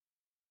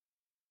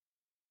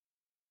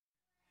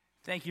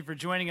Thank you for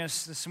joining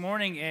us this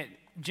morning at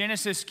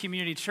Genesis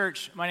Community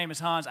Church. My name is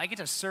Hans. I get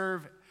to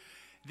serve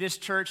this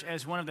church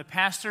as one of the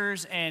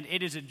pastors, and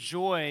it is a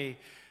joy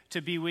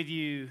to be with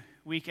you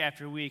week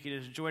after week. It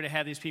is a joy to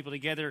have these people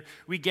together.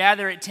 We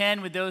gather at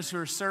 10 with those who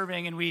are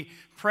serving, and we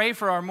pray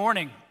for our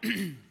morning.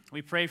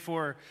 We pray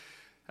for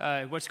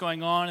what's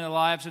going on in the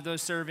lives of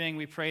those serving.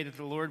 We pray that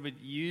the Lord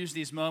would use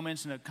these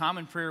moments, and a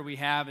common prayer we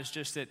have is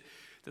just that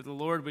the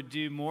Lord would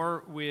do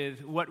more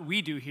with what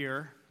we do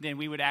here than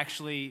we would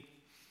actually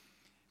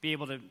be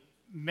able to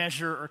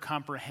measure or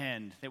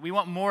comprehend. That we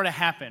want more to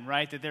happen,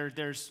 right? That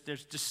there's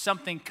just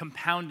something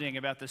compounding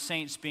about the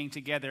saints being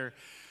together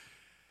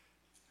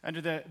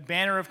under the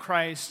banner of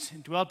Christ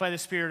and dwelt by the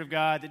Spirit of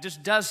God that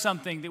just does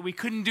something that we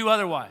couldn't do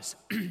otherwise.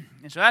 And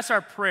so that's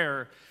our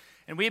prayer.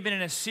 And we have been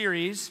in a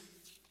series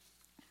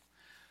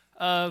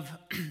of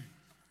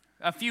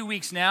a few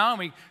weeks now, and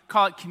we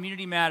call it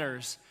Community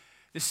Matters.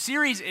 The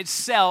series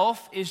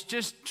itself is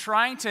just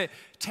trying to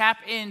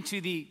tap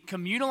into the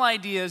communal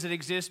ideas that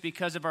exist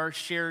because of our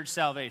shared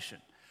salvation.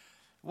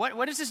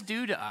 What does this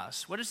do to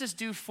us? What does this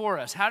do for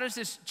us? How does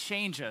this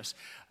change us?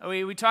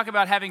 We talk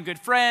about having good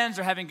friends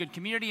or having good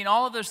community and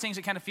all of those things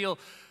that kind of feel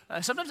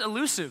sometimes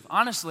elusive,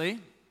 honestly.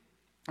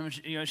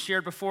 I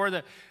shared before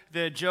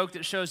the joke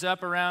that shows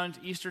up around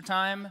Easter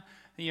time,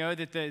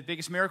 that the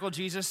biggest miracle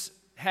Jesus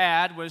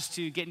had was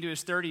to get into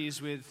his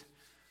 30s with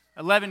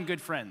 11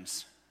 good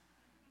friends.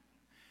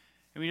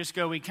 And we just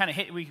go, we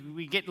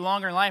get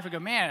longer in life, we go,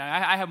 man,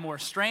 I have more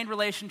strained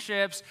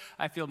relationships,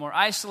 I feel more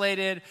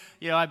isolated,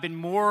 I've been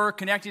more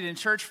connected in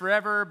church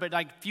forever, but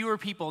fewer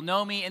people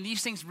know me, and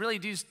these things really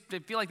do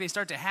feel like they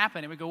start to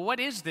happen, and we go, what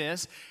is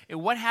this,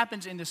 and what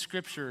happens in the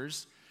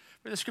Scriptures,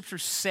 where the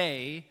Scriptures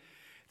say,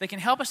 that can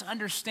help us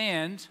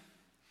understand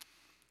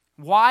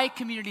why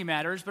community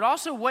matters, but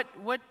also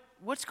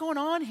what's going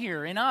on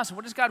here in us,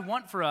 what does God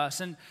want for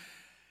us, and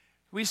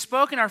we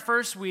spoke in our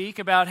first week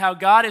about how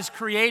God has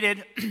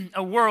created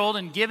a world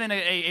and given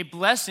a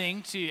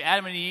blessing to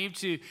Adam and Eve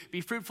to be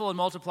fruitful and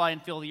multiply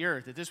and fill the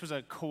earth, that this was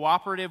a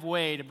cooperative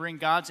way to bring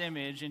God's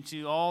image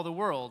into all the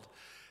world.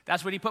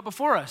 That's what he put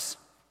before us.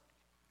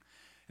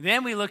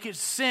 Then we look at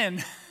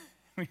sin.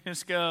 We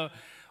just go,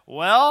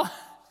 well,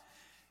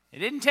 it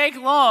didn't take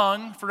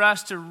long for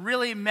us to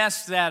really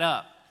mess that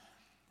up.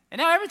 And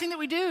now everything that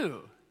we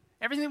do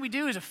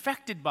is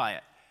affected by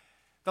it.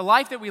 The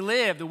life that we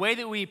live, the way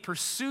that we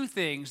pursue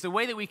things, the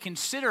way that we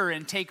consider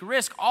and take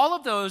risk, all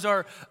of those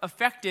are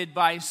affected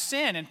by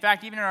sin. In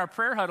fact, even in our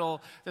prayer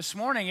huddle this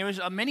morning, it was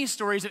many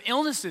stories of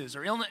illnesses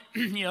or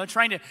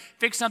trying to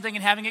fix something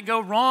and having it go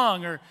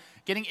wrong, or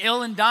getting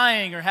ill and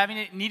dying, or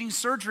needing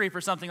surgery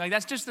for something.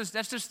 That's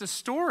just the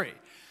story.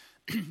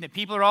 That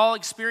people are all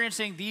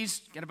experiencing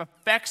these kind of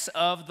effects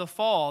of the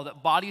fall,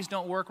 that bodies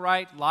don't work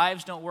right,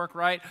 lives don't work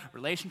right,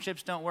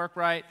 relationships don't work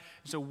right.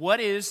 So what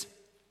is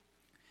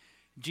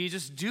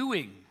Jesus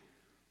doing?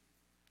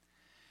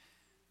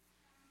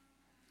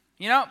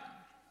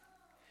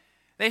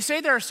 They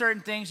say there are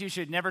certain things you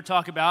should never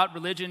talk about.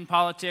 Religion,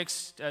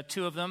 politics,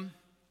 two of them.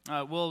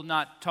 We'll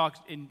not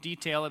talk in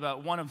detail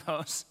about one of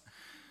those.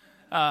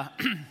 But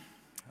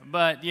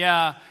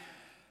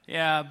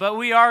but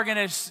we are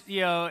going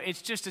to,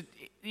 it's just,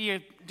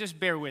 just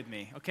bear with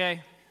me,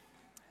 okay?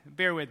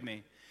 Bear with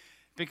me.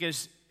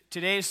 Because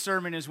today's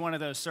sermon is one of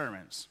those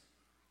sermons.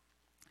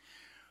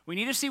 We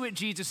need to see what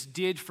Jesus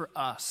did for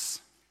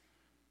us.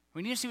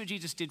 We need to see what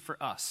Jesus did for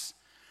us.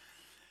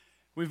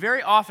 We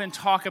very often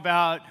talk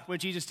about what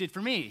Jesus did for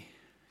me.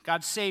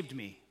 God saved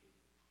me.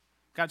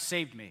 God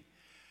saved me.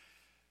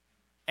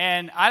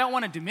 And I don't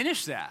want to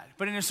diminish that.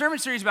 But in a sermon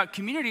series about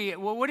community,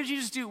 well, what did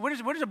Jesus do? What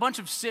did a bunch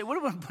of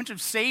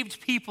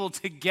saved people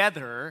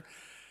together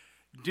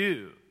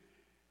do?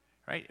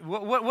 Right?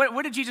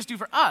 What did Jesus do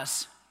for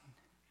us?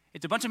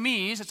 It's a bunch of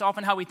me's. That's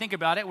often how we think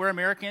about it. We're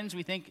Americans.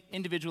 We think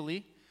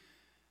individually.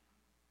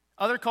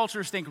 Other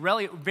cultures think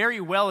really,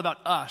 very well about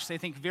us. They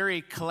think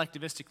very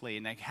collectivistically,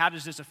 and how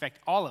does this affect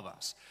all of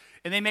us?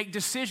 And they make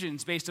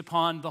decisions based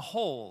upon the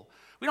whole.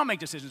 We don't make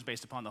decisions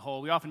based upon the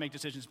whole. We often make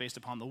decisions based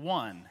upon the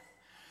one.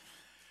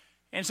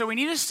 And so we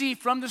need to see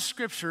from the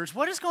Scriptures,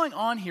 what is going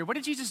on here? What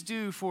did Jesus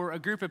do for a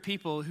group of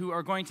people who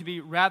are going to be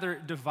rather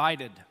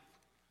divided?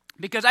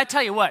 Because I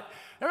tell you what,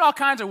 there are all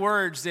kinds of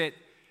words that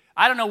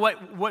I don't know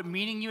what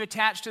meaning you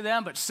attach to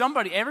them, but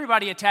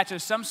everybody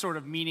attaches some sort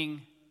of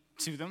meaning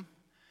to them.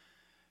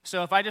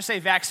 So if I just say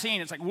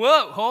vaccine, it's like,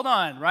 whoa, hold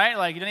on, right?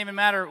 It doesn't even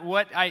matter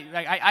what,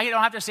 I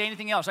don't have to say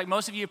anything else.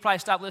 Most of you probably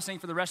stop listening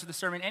for the rest of the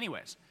sermon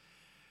anyways,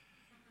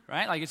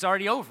 right? It's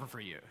already over for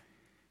you.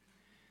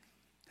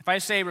 If I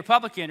say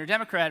Republican or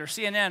Democrat or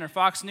CNN or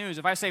Fox News,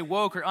 if I say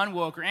woke or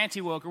unwoke or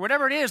anti-woke or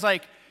whatever it is,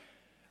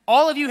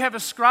 all of you have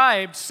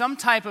ascribed some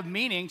type of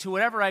meaning to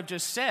whatever I've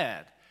just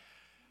said.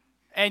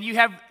 And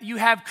you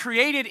have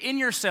created in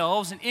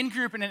yourselves an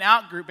in-group and an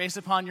out-group based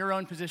upon your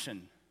own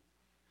position.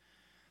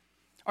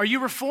 Are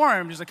you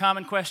reformed is a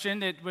common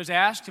question that was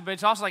asked, but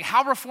it's also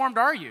how reformed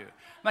are you?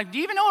 Do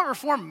you even know what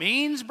reform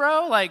means,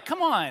 bro?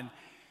 Come on.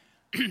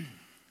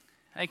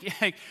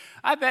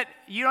 I bet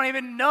you don't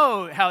even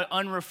know how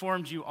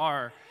unreformed you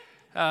are.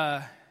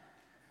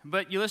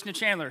 But you listen to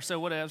Chandler, so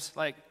whatevs.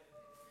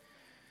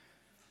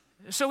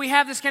 So we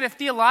have this kind of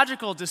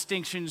theological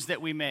distinctions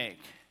that we make.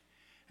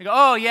 We go,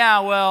 oh yeah,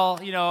 well,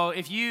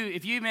 if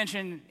you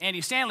mention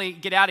Andy Stanley,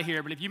 get out of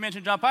here. But if you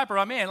mention John Piper,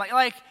 I'm in.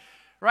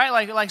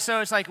 Right?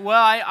 So it's like,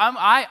 well,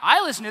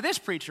 I listen to this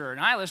preacher, and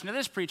I listen to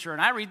this preacher,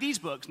 and I read these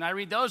books, and I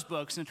read those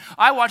books, and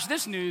I watch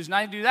this news, and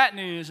I do that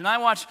news, and I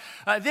watch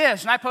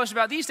this, and I post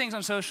about these things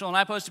on social, and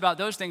I post about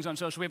those things on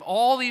social. We have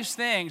all these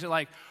things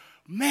that,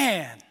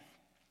 man,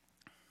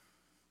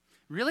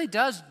 really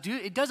does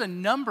a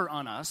number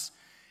on us,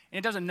 and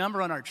it does a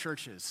number on our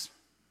churches.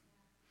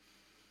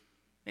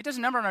 It does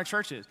a number on our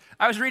churches.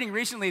 I was reading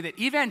recently that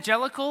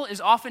evangelical is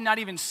often not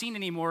even seen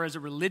anymore as a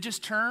religious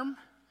term.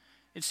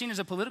 It's seen as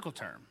a political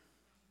term,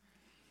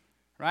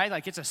 right?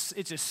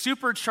 It's a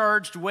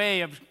supercharged way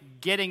of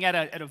getting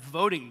at a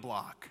voting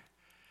block.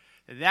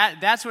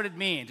 That's what it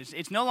means.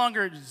 It's no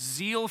longer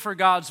zeal for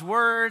God's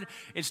word.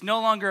 It's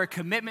no longer a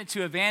commitment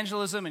to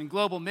evangelism and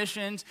global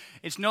missions.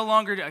 It's no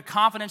longer a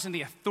confidence in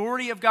the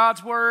authority of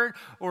God's word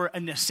or a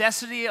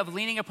necessity of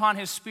leaning upon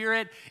His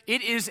Spirit.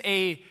 It is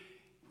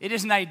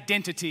an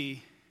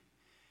identity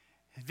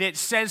that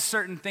says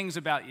certain things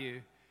about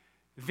you.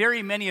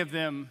 Very many of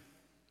them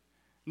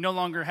no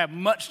longer have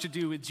much to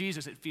do with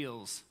Jesus, it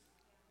feels.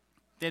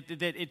 That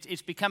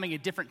it's becoming a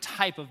different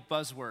type of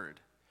buzzword.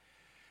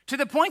 To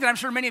the point that I'm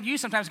sure many of you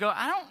sometimes go,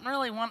 I don't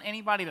really want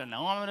anybody to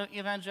know I'm an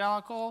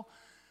evangelical.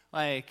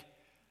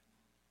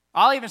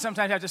 I'll even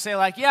sometimes have to say,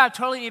 yeah, I'm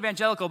totally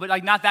evangelical,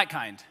 but not that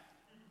kind.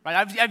 Right?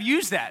 I've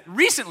used that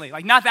recently,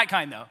 not that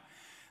kind though.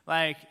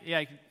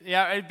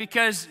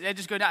 Because I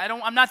just go,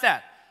 I'm not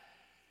that.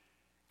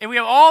 And we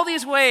have all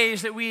these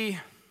ways that we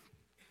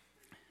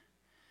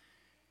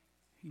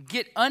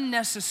get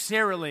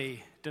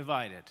unnecessarily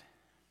divided.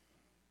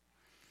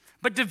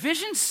 But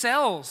division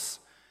sells,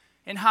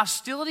 and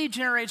hostility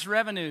generates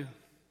revenue.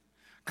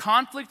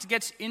 Conflict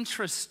gets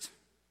interest.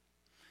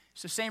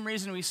 It's the same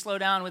reason we slow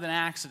down with an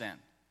accident.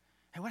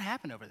 Hey, what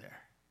happened over there?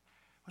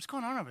 What's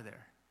going on over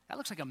there? That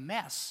looks like a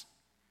mess.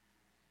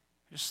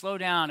 Just slow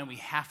down and we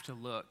have to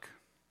look.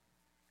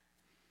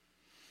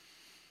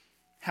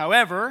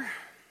 However,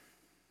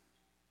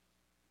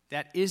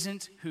 that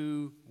isn't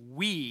who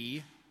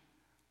we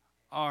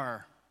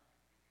are.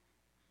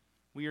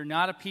 We are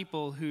not a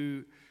people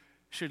who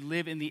should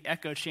live in the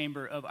echo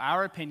chamber of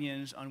our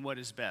opinions on what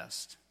is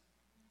best.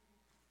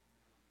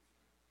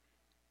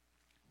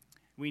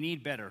 We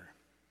need better.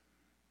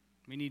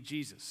 We need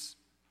Jesus.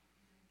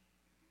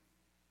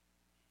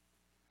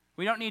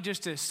 We don't need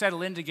just to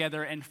settle in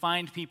together and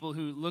find people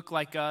who look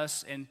like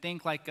us and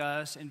think like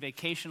us and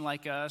vacation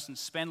like us and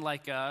spend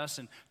like us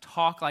and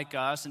talk like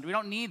us, and we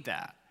don't need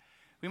that.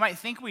 We might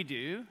think we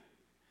do.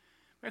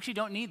 We actually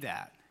don't need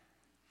that.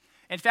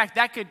 In fact,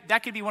 that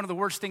could be one of the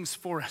worst things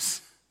for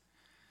us,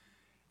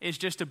 is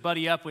just to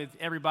buddy up with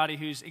everybody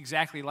who's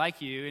exactly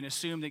like you and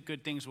assume that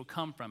good things will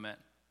come from it.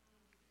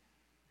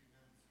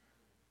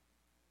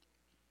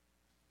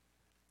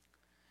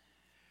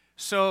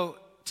 So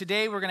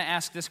today we're going to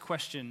ask this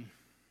question.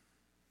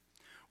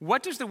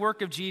 What does the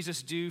work of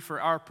Jesus do for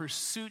our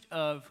pursuit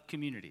of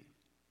community?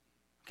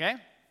 Okay?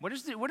 What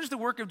does the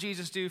work of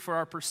Jesus do for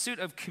our pursuit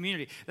of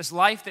community, this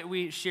life that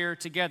we share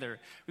together?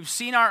 We've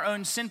seen our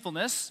own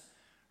sinfulness,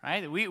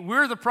 right?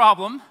 We're the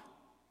problem.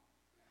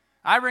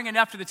 I bring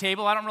enough to the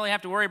table. I don't really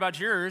have to worry about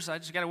yours. I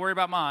just got to worry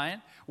about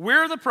mine.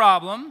 We're the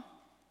problem.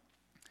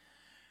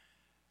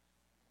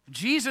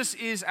 Jesus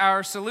is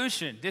our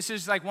solution. This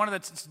is one of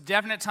the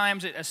definite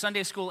times that a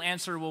Sunday school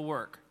answer will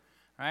work,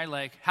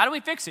 right? How do we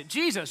fix it?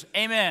 Jesus,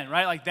 amen,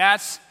 right?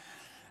 That's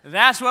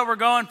what we're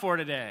going for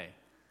today.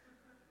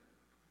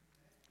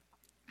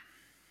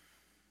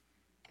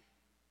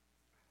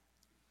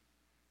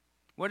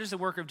 What does the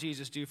work of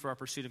Jesus do for our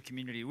pursuit of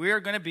community? We are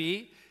going to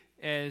be,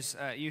 as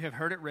you have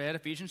heard it read,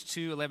 Ephesians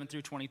 2, 11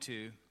 through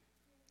 22.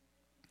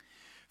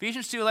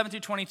 Ephesians 2, 11 through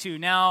 22.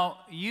 Now,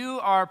 you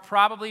are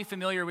probably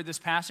familiar with this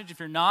passage. If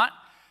you're not,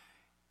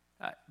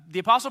 the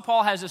Apostle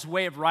Paul has this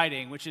way of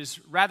writing, which is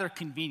rather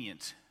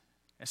convenient,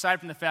 aside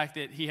from the fact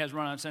that he has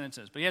run-on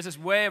sentences. But he has this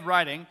way of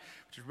writing,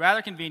 which is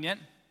rather convenient,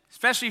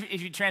 especially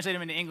if you translate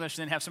them into English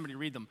and then have somebody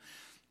read them,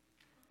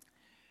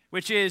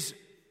 which is,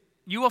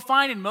 you will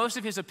find in most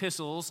of his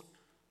epistles,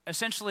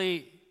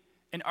 essentially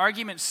an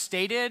argument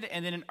stated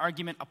and then an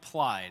argument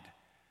applied.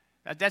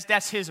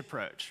 That's his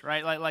approach,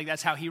 right?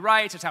 That's how he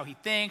writes, that's how he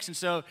thinks. And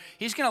so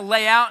he's going to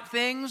lay out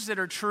things that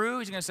are true.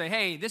 He's going to say,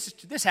 hey,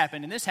 this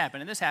happened, and this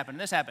happened, and this happened,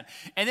 and this happened.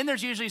 And then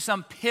there's usually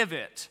some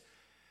pivot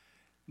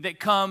that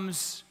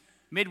comes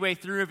midway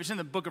through. If it's in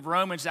the book of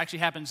Romans, it actually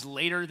happens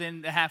later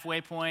than the halfway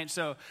point.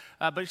 So,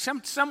 but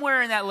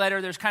somewhere in that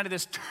letter, there's kind of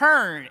this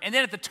turn. And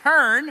then at the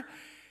turn,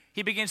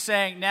 he begins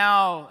saying,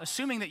 now,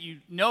 assuming that you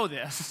know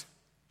this,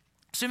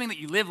 assuming that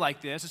you live like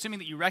this, assuming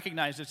that you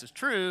recognize this as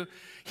true,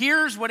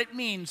 here's what it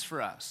means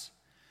for us.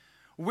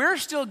 We're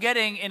still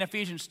getting in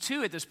Ephesians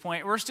 2 at this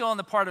point, we're still in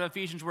the part of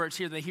Ephesians where it's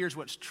here that here's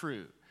what's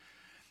true.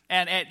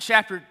 And at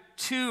chapter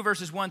 2,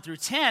 verses 1 through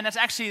 10, that's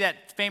actually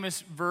that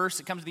famous verse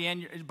that comes at the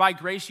end. By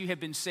grace you have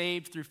been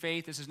saved through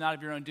faith. This is not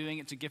of your own doing.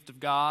 It's a gift of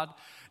God,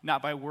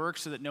 not by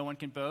works, so that no one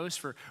can boast.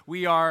 For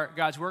we are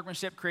God's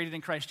workmanship, created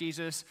in Christ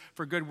Jesus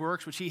for good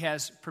works, which he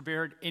has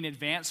prepared in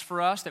advance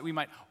for us, that we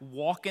might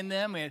walk in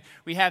them. And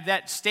we have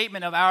that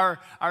statement of our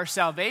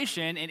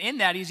salvation, and in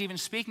that he's even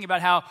speaking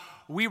about how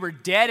we were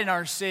dead in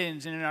our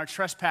sins and in our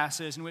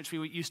trespasses in which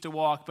we used to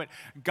walk, but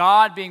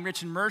God, being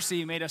rich in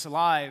mercy, made us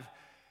alive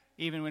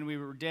even when we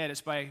were dead.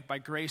 It's by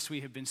grace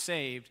we have been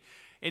saved.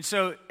 And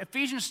so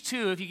Ephesians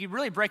 2, if you could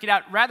really break it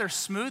out rather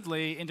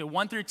smoothly into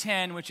 1 through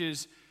 10, which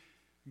is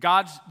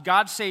God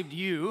saved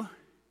you.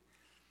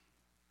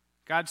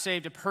 God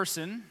saved a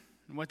person,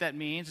 and what that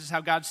means is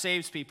how God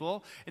saves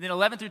people. And then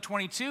 11 through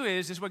 22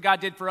 is what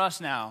God did for us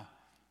now.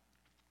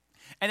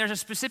 And there's a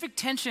specific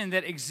tension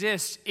that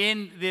exists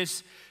in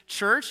this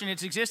church, and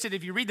it's existed,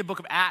 if you read the book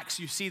of Acts,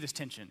 you see this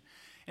tension.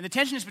 And the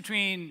tension is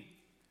between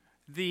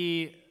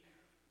the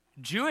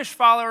Jewish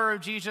follower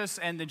of Jesus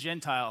and the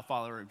Gentile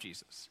follower of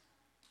Jesus.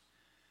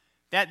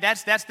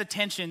 That's the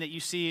tension that you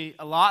see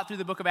a lot through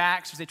the book of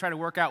Acts as they try to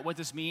work out what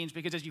this means,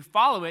 because as you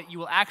follow it, you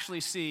will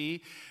actually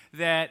see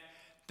that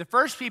the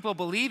first people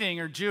believing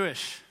are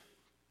Jewish.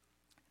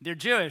 They're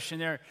Jewish,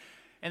 and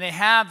they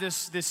have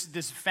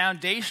this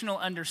foundational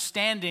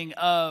understanding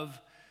of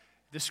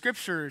the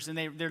scriptures, and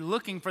they're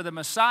looking for the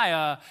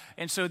Messiah,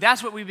 and so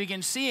that's what we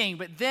begin seeing.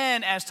 But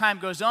then, as time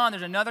goes on,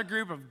 there's another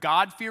group of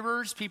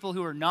God-fearers, people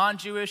who are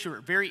non-Jewish, who are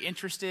very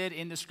interested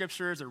in the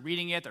scriptures. They're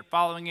reading it, they're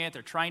following it,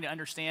 they're trying to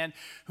understand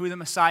who the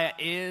Messiah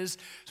is.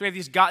 So we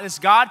have this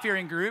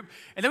God-fearing group,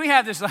 and then we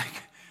have this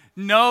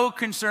no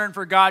concern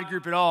for God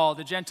group at all,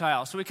 the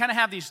Gentiles. So we kind of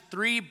have these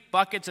three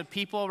buckets of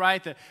people,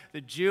 right?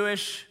 The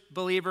Jewish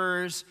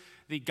believers,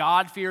 the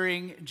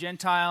God-fearing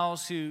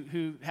Gentiles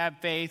who have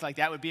faith, like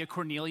that would be a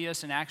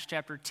Cornelius in Acts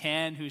chapter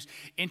 10, who's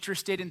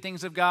interested in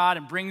things of God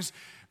and brings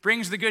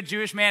the good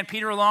Jewish man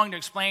Peter along to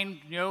explain,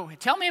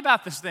 tell me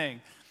about this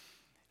thing.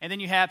 And then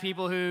you have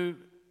people who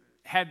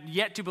have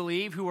yet to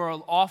believe, who are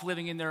off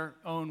living in their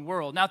own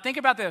world. Now think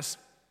about this.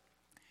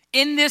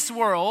 In this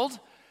world,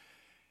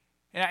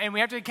 and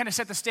we have to kind of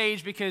set the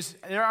stage, because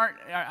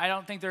I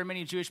don't think there are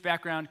many Jewish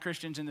background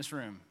Christians in this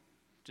room,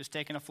 just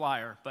taking a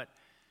flyer, but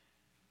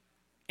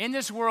in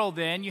this world,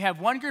 then, you have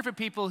one group of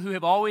people who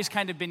have always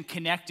kind of been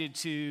connected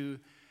to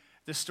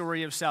the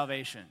story of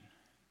salvation.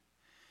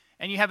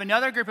 And you have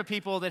another group of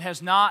people that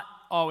has not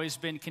always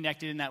been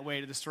connected in that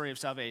way to the story of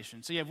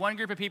salvation. So you have one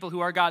group of people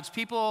who are God's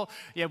people.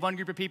 You have one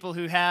group of people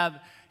who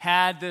have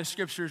had the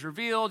scriptures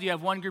revealed. You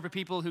have one group of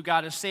people who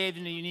God has saved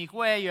in a unique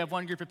way. You have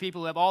one group of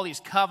people who have all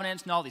these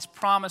covenants and all these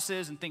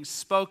promises and things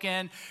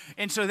spoken.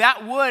 And so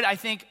that would, I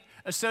think,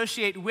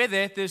 associate with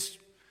it this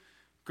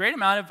great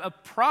amount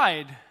of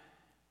pride.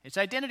 It's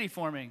identity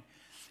forming.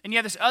 And you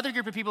have this other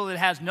group of people that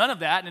has none of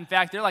that. And in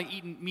fact, they're like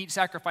eating meat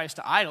sacrificed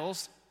to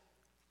idols.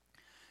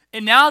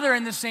 And now they're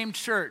in the same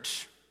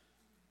church.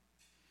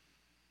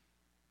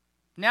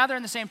 Now they're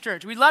in the same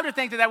church. We'd love to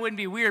think that wouldn't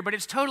be weird, but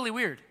it's totally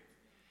weird.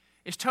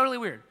 It's totally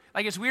weird.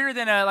 Like it's weirder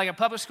than a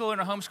public schooler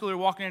and a homeschooler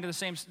walking into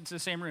the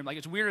same room. Like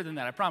it's weirder than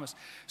that, I promise.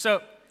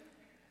 So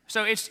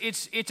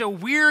it's a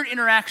weird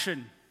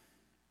interaction,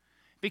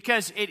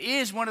 because it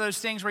is one of those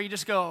things where you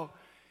just go,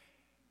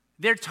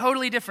 they're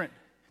totally different.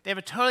 They have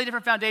a totally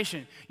different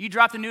foundation. You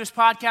drop the newest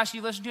podcast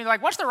you listen to, they're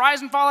like, what's the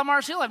rise and fall of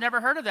Mars Hill? I've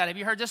never heard of that. Have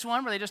you heard this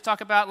one where they just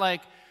talk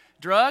about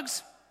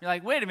drugs? You're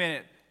like, wait a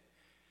minute.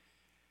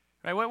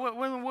 Right? What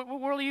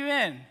world are you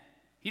in?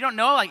 You don't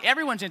know?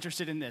 Everyone's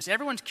interested in this.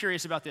 Everyone's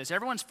curious about this.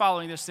 Everyone's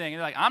following this thing. And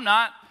they're like, I'm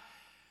not.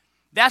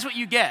 That's what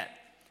you get.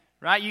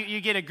 Right? You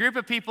get a group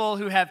of people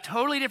who have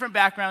totally different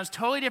backgrounds,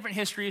 totally different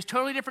histories,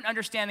 totally different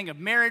understanding of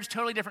marriage,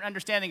 totally different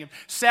understanding of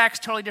sex,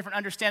 totally different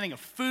understanding of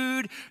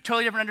food,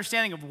 totally different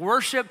understanding of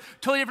worship,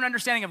 totally different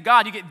understanding of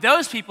God. You get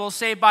those people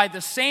saved by the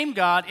same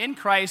God in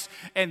Christ,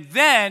 and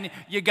then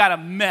you got a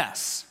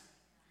mess.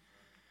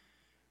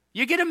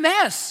 You get a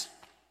mess.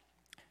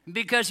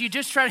 Because you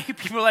just try to get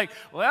people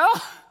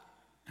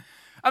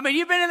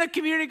you've been in the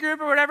community group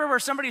or whatever where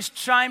somebody's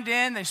chimed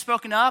in, they've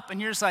spoken up,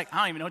 and you're just like, I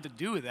don't even know what to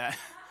do with that.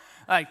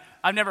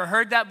 I've never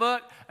heard that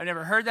book. I've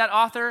never heard that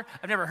author.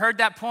 I've never heard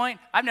that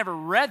point. I've never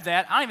read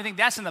that. I don't even think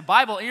that's in the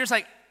Bible. And you're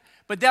just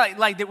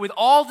but with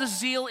all the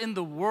zeal in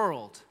the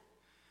world,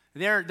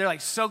 they're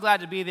so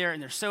glad to be there,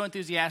 and they're so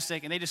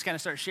enthusiastic, and they just kind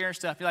of start sharing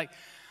stuff. You're like,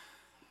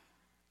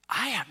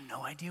 I have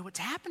no idea what's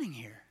happening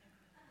here.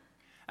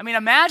 I mean,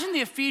 imagine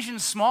the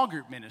Ephesians small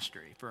group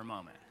ministry for a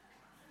moment.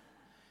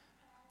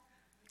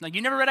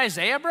 You never read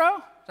Isaiah, bro?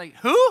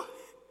 Who?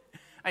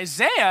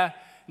 Isaiah?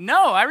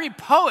 No, I read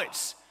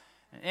poets.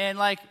 And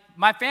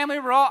my family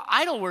were all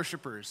idol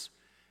worshipers.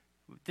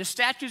 The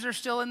statues are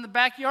still in the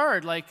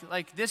backyard.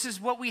 This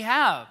is what we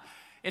have.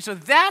 And so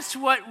that's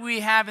what we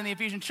have in the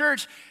Ephesian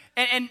church.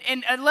 And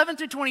 11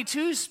 through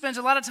 22 spends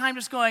a lot of time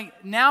just going,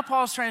 now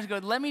Paul's trying to go,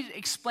 let me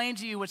explain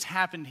to you what's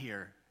happened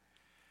here.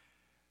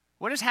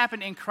 What has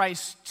happened in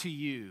Christ to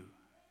you?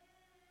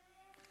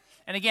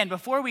 And again,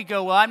 before we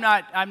go, I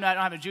don't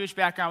have a Jewish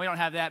background, we don't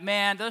have that.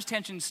 Man, those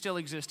tensions still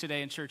exist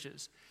today in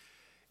churches.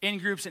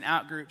 in-groups and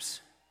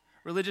out-groups,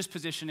 religious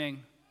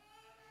positioning.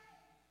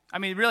 I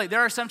mean, really,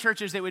 there are some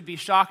churches that would be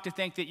shocked to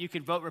think that you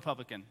could vote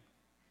Republican.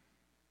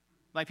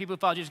 Like people who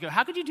follow Jesus go,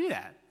 how could you do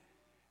that?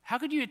 How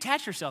could you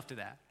attach yourself to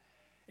that?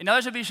 And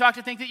others would be shocked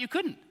to think that you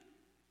couldn't.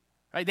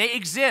 Right? They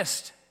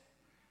exist.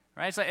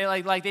 Right? It's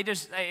like they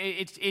just,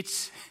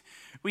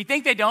 we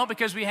think they don't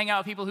because we hang out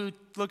with people who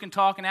look and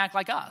talk and act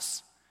like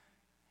us.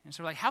 And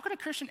so we're like, how could a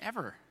Christian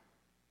ever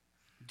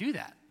do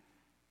that?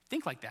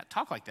 Think like that,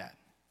 talk like that,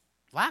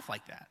 laugh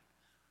like that.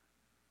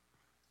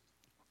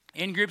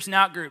 In groups and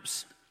out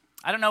groups.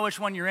 I don't know which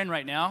one you're in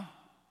right now.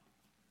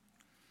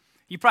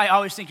 You probably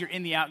always think you're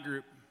in the out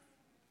group.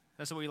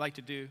 That's what we like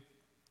to do.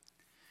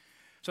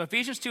 So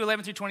Ephesians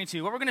 2:11 through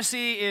 22. What we're going to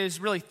see is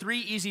really three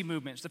easy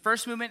movements. The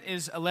first movement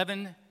is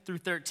 11 through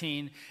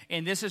 13,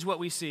 and this is what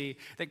we see,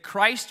 that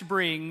Christ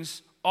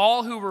brings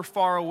all who were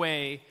far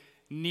away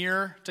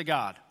near to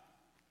God.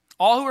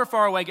 All who are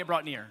far away get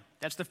brought near.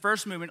 That's the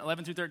first movement,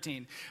 11 through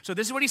 13. So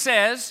this is what he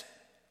says.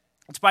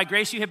 It's by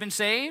grace you have been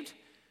saved.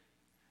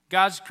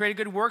 God's created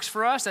good works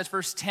for us. That's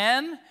verse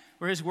 10.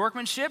 We're his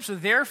workmanship. So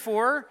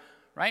therefore,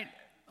 right,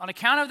 on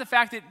account of the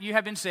fact that you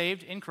have been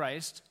saved in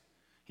Christ,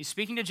 he's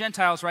speaking to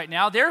Gentiles right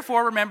now.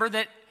 Therefore, remember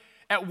that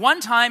at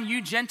one time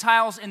you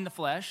Gentiles in the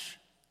flesh,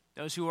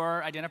 those who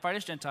are identified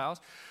as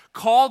Gentiles,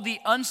 called the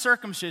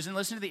uncircumcision,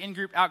 listen to the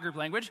in-group, out-group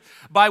language,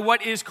 by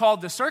what is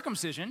called the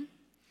circumcision,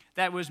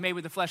 that was made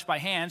with the flesh by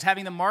hands,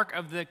 having the mark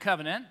of the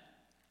covenant.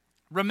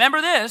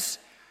 Remember this,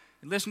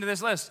 and listen to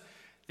this list,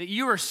 that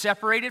you are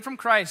separated from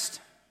Christ.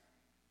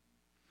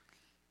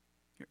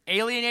 You're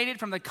alienated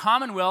from the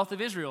commonwealth of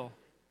Israel.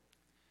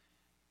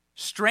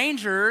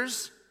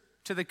 Strangers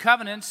to the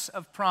covenants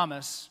of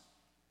promise,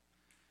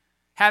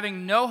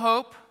 having no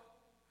hope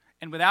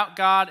and without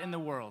God in the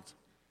world.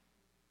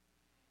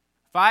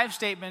 5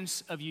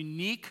 statements of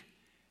unique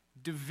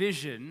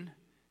division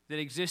that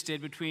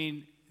existed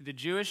between the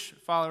Jewish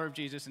follower of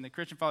Jesus and the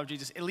Christian follower of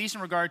Jesus, at least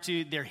in regard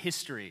to their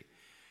history.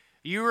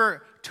 You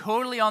were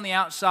totally on the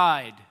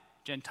outside,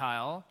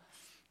 Gentile.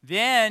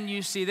 Then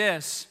you see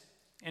this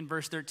in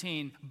verse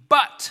 13.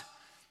 But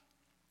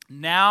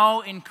now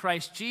in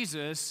Christ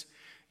Jesus,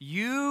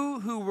 you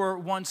who were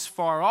once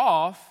far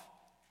off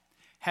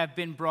have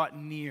been brought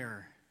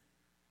near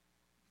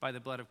by the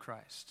blood of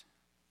Christ.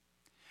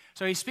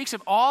 So he speaks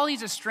of all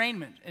these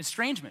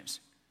estrangements.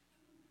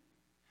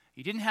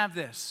 You didn't have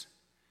this.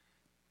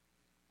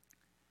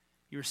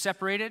 You were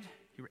separated,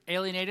 you were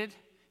alienated,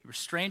 you were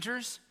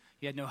strangers,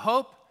 you had no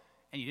hope,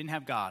 and you didn't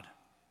have God.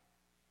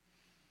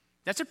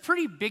 That's a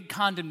pretty big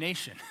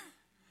condemnation.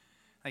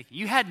 Like,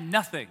 you had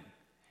nothing.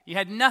 You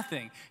had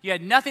nothing. You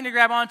had nothing to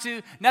grab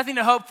onto, nothing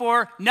to hope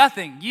for,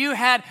 nothing. You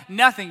had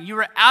nothing. You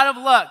were out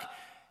of luck.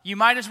 You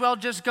might as well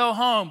just go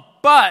home.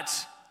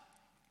 But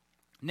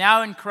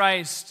now in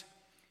Christ,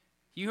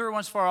 you who were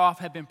once far off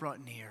have been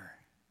brought near.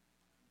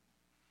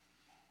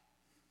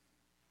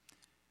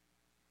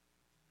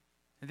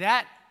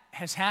 That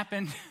has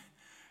happened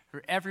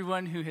for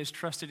everyone who has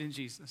trusted in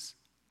Jesus.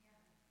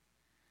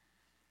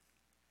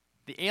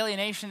 The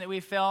alienation that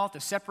we felt,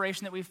 the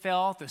separation that we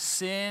felt, the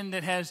sin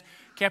that has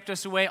kept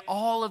us away,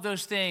 all of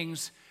those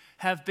things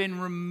have been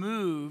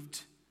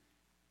removed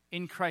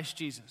in Christ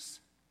Jesus.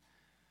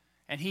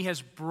 And he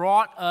has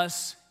brought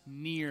us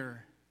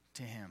near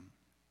to him.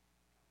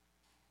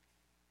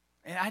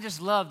 And I just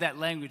love that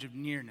language of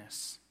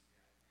nearness,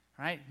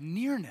 right?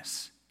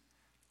 Nearness.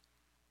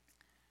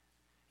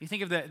 You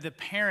think of the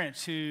parent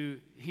who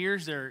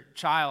hears their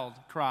child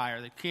cry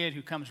or the kid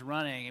who comes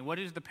running, and what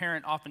does the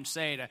parent often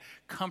say to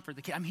comfort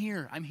the kid? I'm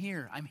here, I'm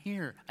here, I'm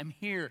here, I'm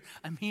here,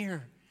 I'm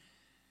here.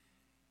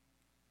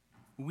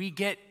 We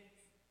get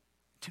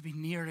to be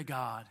near to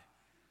God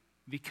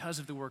because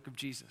of the work of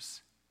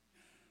Jesus.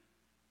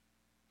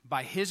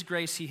 By his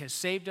grace, he has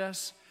saved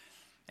us,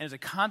 and as a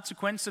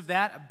consequence of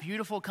that, a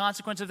beautiful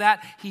consequence of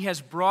that, he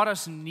has brought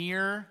us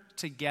near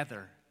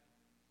together.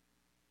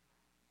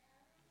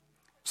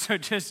 So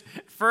just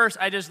first,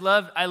 I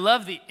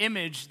love the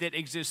image that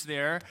exists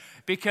there,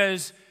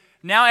 because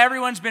now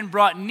everyone's been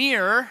brought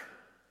near.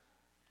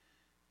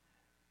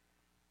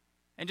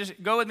 And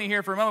just go with me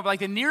here for a moment, but like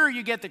the nearer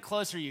you get, the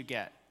closer you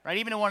get, right?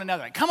 Even to one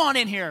another. Like, come on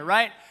in here,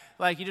 right?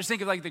 Like you just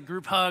think of like the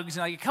group hugs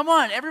and like, come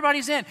on,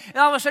 everybody's in. And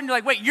all of a sudden you're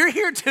like, wait, you're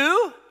here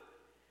too?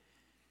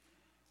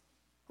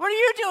 What are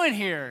you doing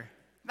here?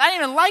 I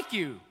didn't even like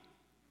you.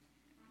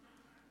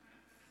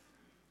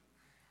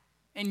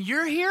 And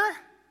you're here?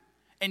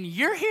 And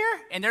you're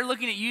here? And they're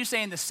looking at you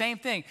saying the same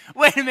thing.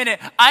 Wait a minute,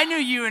 I knew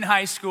you in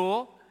high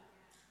school.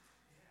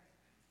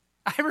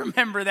 I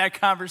remember that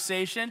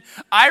conversation.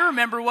 I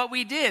remember what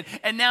we did.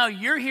 And now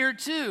you're here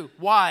too.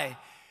 Why?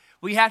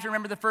 We have to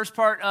remember the first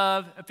part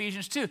of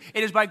Ephesians 2.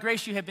 It is by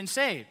grace you have been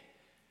saved.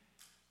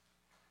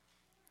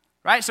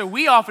 Right? So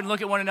we often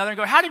look at one another and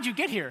go, how did you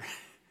get here?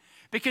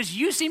 Because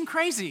you seem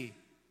crazy.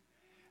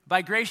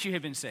 By grace you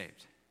have been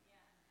saved.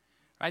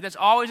 Right? That's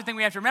always the thing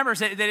we have to remember, is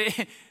that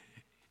it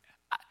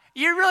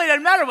really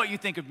doesn't matter what you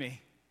think of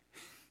me.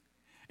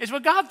 It's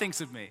what God thinks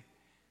of me.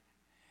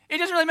 It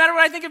doesn't really matter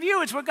what I think of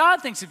you. It's what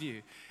God thinks of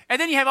you. And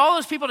then you have all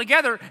those people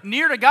together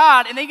near to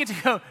God, and they get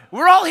to go,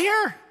 we're all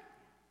here.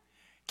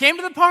 Came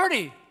to the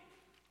party.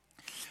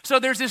 So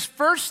there's this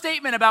first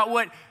statement about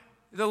what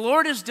the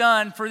Lord has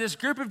done for this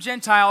group of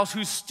Gentiles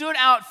who stood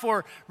out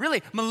for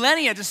really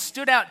millennia, just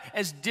stood out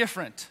as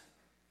different.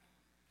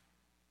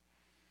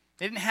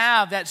 They didn't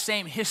have that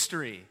same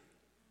history.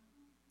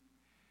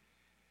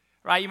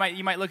 Right? You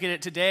might look at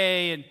it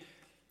today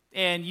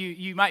and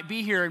you might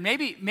be here, and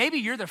maybe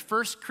you're the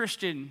first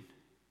Christian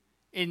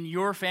in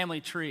your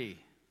family tree.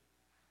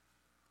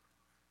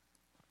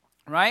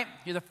 Right?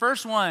 You're the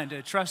first one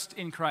to trust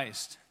in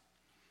Christ.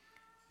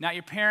 Not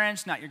your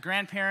parents, not your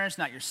grandparents,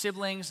 not your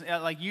siblings.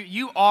 Like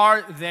you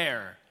are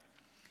there.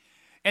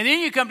 And then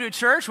you come to a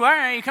church.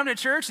 Well, you come to a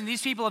church and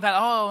these people have had,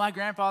 oh, my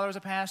grandfather was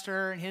a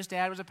pastor and his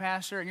dad was a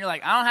pastor. And you're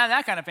like, I don't have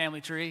that kind of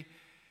family tree.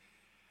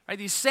 Right?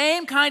 These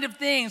same kind of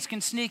things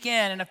can sneak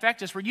in and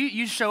affect us where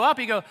you show up,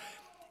 you go,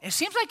 it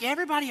seems like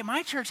everybody at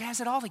my church has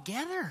it all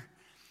together.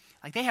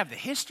 Like they have the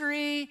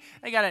history,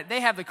 they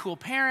have the cool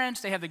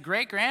parents, they have the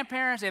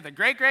great-grandparents, they have the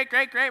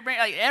great-great-great-great,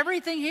 like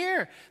everything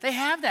here. They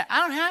have that. I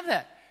don't have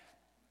that.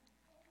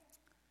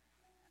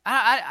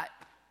 I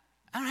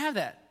don't have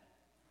that.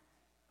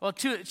 Well,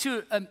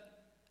 to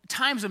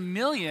times a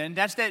million,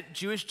 that's that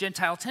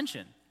Jewish-Gentile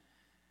tension.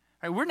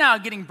 Right, we're now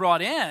getting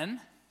brought in,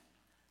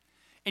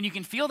 and you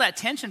can feel that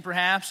tension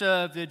perhaps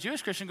of the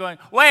Jewish Christian going,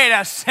 wait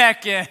a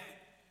second.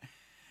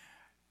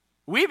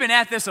 We've been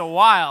at this a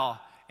while,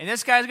 and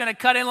this guy's going to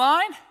cut in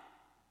line?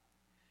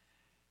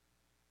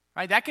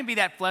 Right, that can be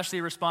that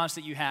fleshly response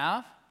that you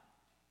have.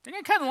 They're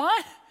going to cut in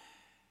line?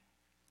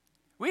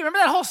 Remember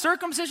that whole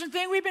circumcision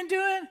thing we've been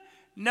doing?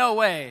 No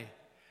way.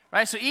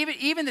 Right? So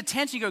even the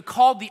tension, you go,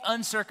 called the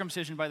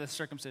uncircumcision by the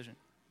circumcision.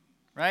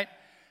 Right?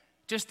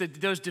 Just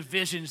those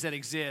divisions that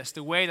exist,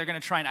 the way they're going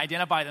to try and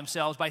identify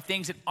themselves by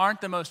things that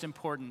aren't the most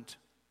important.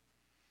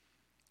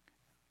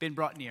 Been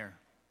brought near.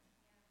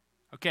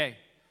 Okay.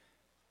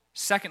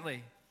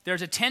 Secondly,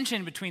 there's a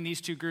tension between these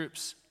two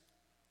groups.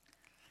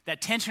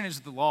 That tension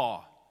is the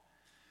law,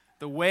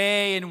 the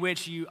way in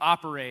which you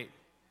operate.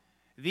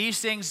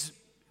 These things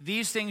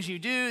you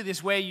do,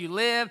 this way you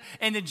live.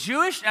 And the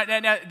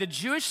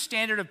Jewish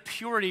standard of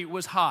purity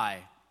was high.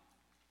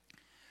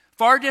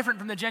 Far different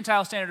from the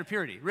Gentile standard of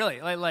purity,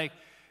 really. Like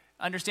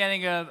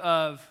understanding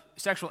of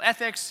sexual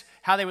ethics,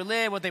 how they would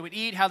live, what they would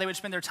eat, how they would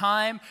spend their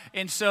time.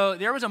 And so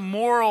there was a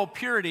moral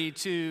purity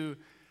to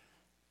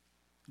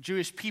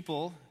Jewish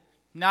people.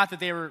 Not that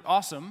they were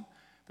awesome,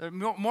 but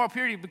moral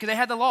purity because they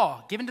had the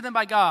law given to them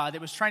by God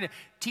that was trying to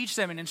teach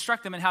them and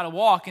instruct them in how to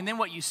walk. And then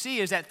what you see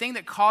is that thing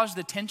that caused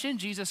the tension,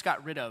 Jesus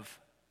got rid of.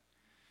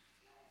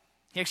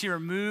 He actually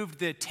removed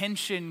the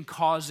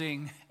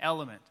tension-causing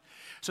element.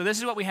 So this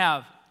is what we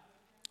have.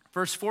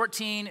 Verse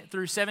 14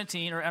 through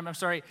 17,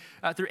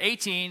 through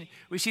 18,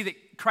 we see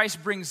that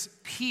Christ brings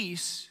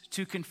peace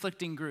to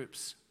conflicting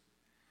groups.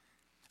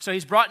 So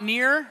he's brought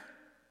near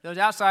those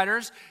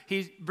outsiders.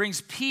 He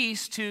brings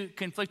peace to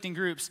conflicting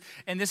groups.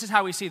 And this is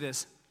how we see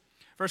this.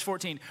 Verse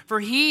 14, for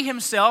he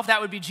himself,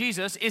 that would be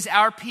Jesus, is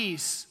our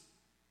peace.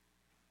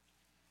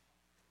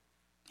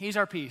 He's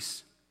our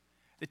peace.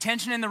 The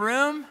tension in the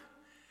room,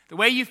 the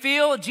way you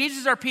feel, Jesus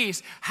is our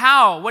peace.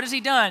 How? What has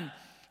he done?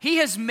 He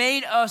has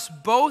made us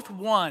both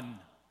one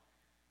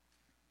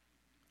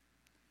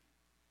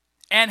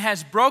and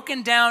has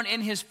broken down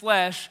in his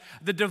flesh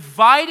the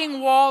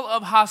dividing wall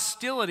of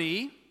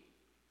hostility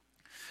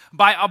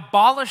by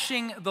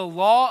abolishing the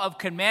law of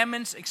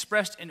commandments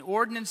expressed in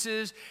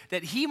ordinances,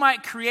 that he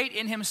might create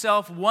in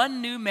himself one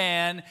new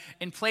man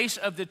in place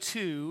of the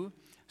two,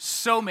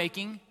 so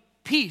making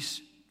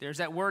peace. There's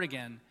that word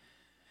again.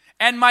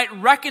 And might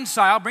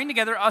reconcile, bring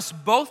together us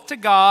both to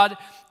God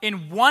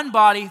in one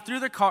body through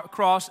the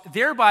cross,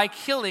 thereby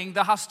killing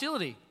the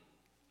hostility.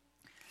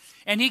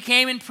 And he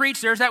came and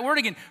preached, there's that word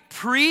again,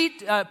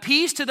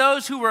 peace to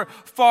those who were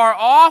far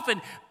off and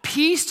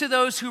peace to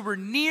those who were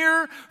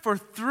near, for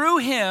through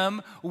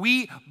him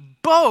we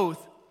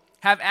both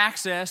have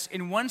access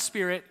in one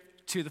spirit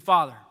to the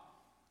Father.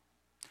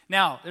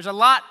 Now, there's a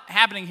lot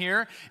happening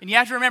here, and you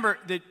have to remember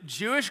the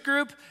Jewish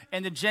group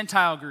and the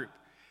Gentile group,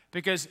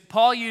 because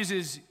Paul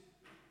uses,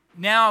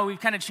 now we've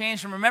kind of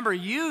changed from, remember,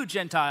 you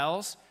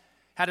Gentiles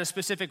had a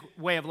specific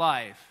way of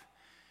life.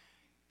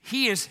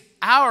 He is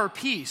our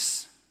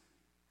peace.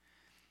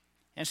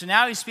 And so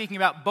now he's speaking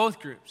about both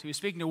groups. He was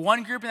speaking to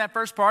one group in that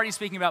first part. He's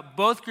speaking about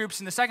both groups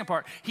in the second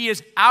part. He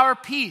is our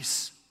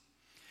peace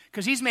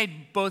because he's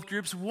made both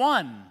groups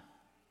one.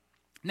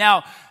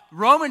 Now,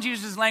 Romans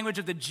uses language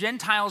of the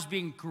Gentiles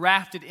being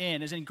grafted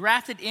in, as in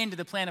grafted into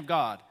the plan of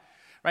God.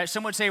 Right?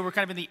 Some would say we're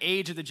kind of in the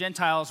age of the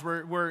Gentiles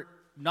where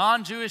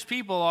non-Jewish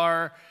people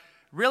are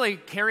really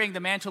carrying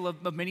the mantle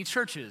of many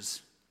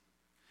churches,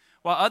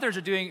 while others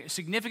are doing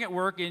significant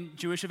work in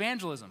Jewish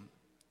evangelism.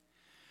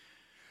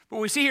 But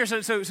we see here,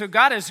 so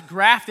God has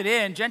grafted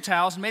in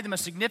Gentiles and made them a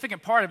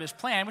significant part of his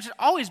plan, which has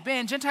always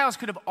been, Gentiles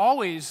could have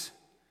always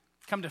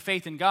come to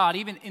faith in God,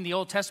 even in the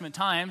Old Testament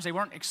times. They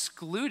weren't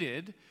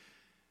excluded.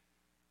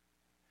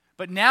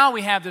 But now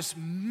we have this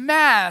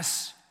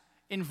mass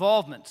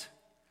involvement.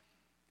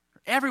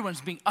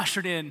 Everyone's being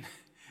ushered in.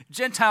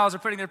 Gentiles are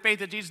putting their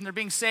faith in Jesus and they're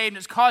being saved, and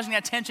it's causing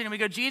that tension. And we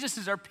go, Jesus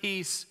is our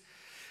peace.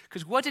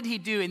 Because what did he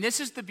do? And this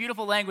is the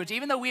beautiful language.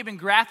 Even though we have been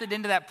grafted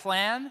into that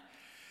plan,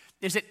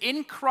 is that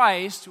in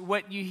Christ,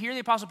 what you hear the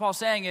Apostle Paul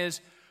saying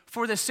is,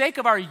 for the sake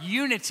of our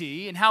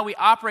unity and how we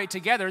operate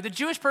together, the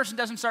Jewish person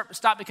doesn't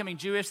stop becoming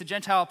Jewish, the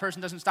Gentile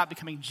person doesn't stop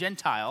becoming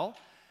Gentile,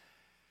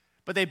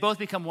 but they both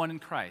become one in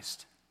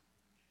Christ.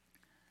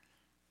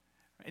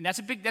 And that's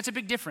a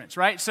big difference,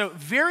 right? So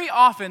very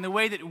often the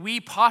way that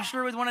we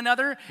posture with one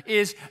another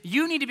is,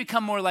 you need to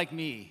become more like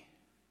me.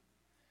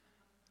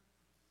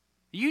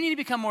 You need to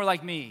become more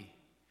like me.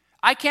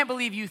 I can't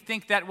believe you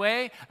think that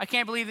way. I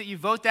can't believe that you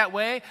vote that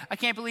way. I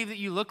can't believe that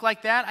you look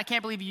like that. I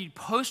can't believe you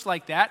post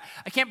like that.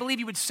 I can't believe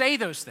you would say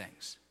those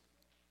things.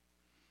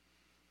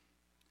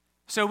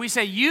 So we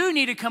say, you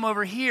need to come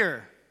over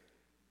here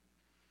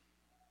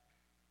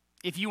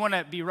if you want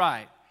to be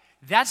right.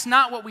 That's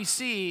not what we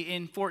see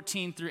in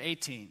 14 through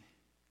 18.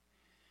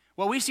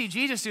 What we see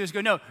Jesus do is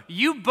go, no,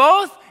 you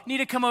both need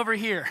to come over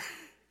here.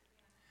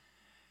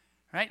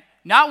 Right?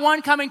 Not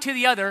one coming to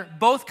the other,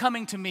 both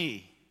coming to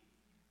me.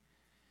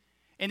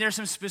 And there's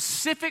some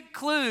specific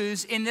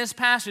clues in this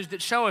passage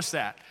that show us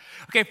that.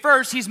 Okay,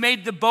 first, he's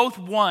made the both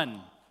one.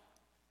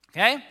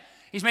 Okay?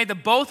 He's made the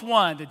both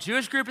one. The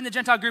Jewish group and the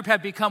Gentile group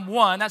have become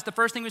one. That's the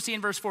first thing we see in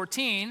verse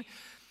 14.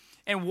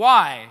 And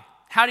why?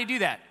 How did he do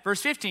that?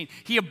 Verse 15,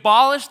 he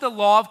abolished the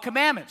law of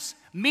commandments,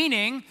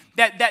 meaning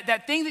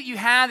that thing that you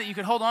had that you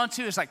could hold on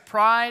to is like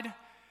pride,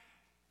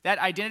 that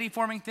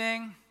identity-forming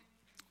thing.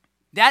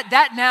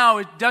 That now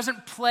it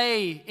doesn't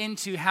play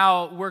into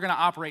how we're going to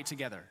operate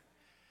together.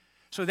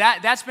 So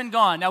that's been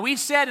gone. Now, we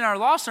said in our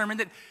law sermon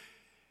that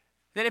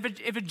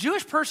if a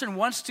Jewish person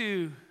wants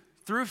to,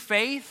 through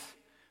faith,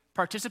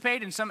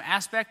 participate in some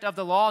aspect of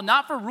the law,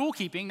 not for rule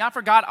keeping, not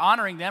for God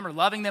honoring them or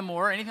loving them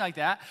more or anything like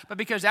that, but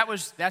because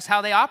that's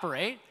how they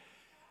operate,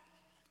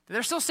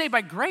 they're still saved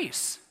by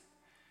grace.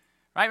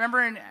 Right?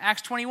 Remember in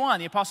Acts 21,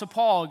 the Apostle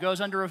Paul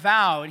goes under a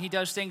vow and he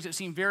does things that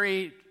seem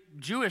very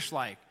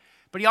Jewish-like.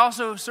 But he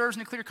also serves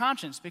in a clear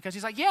conscience because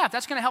he's like, yeah, if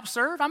that's going to help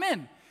serve, I'm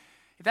in.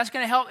 If that's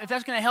going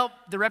to help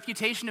the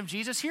reputation of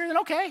Jesus here, then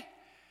okay.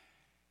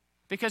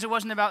 Because it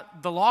wasn't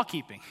about the law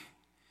keeping.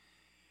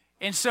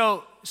 And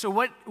so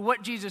what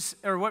Jesus,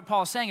 or what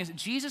Paul is saying is that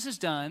Jesus has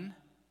done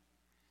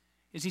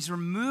is he's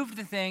removed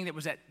the thing that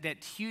was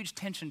that huge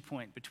tension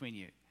point between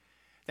you.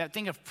 That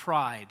thing of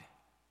pride.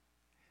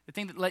 The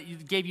thing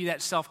that gave you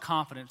that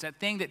self-confidence. That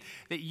thing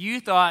that you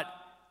thought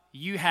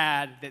you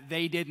had that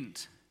they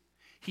didn't.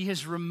 He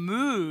has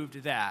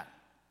removed that.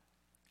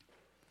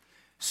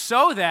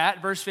 So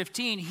that, verse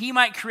 15, he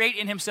might create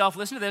in himself,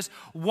 listen to this,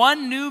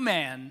 one new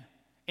man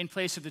in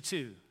place of the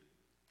two.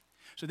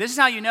 So this is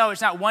how you know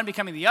it's not one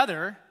becoming the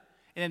other,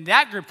 and then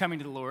that group coming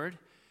to the Lord.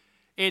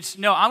 It's,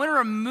 no, I'm going to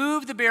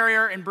remove the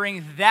barrier and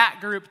bring that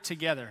group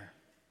together.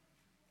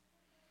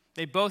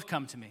 They both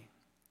come to me.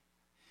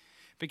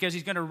 Because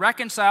he's going to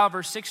reconcile,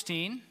 verse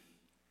 16,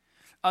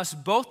 us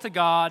both to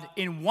God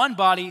in one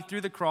body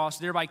through the cross,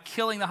 thereby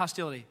killing the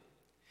hostility.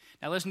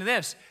 Now listen to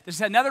this. This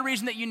is another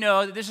reason that you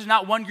know that this is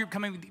not one group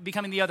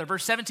becoming the other.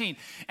 Verse 17,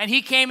 and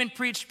he came and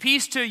preached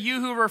peace to you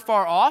who were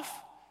far off,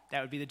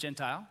 that would be the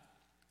Gentile,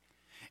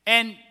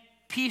 and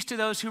peace to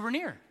those who were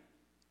near,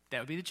 that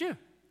would be the Jew.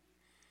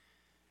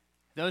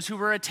 Those who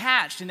were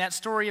attached in that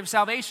story of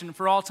salvation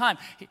for all time.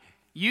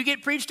 You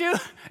get preached to,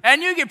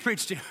 and you get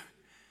preached to,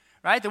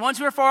 right? The ones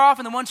who are far off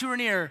and the ones who are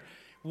near.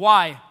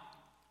 Why?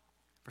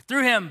 For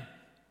through him,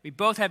 we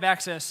both have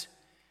access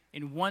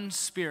in one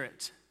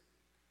spirit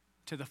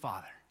to the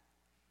Father.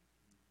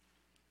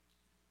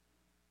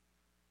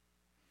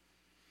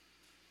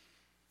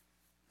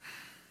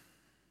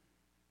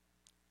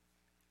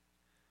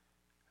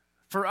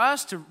 For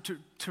us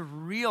to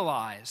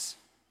realize,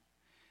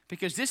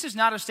 because this is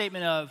not a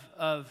statement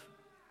of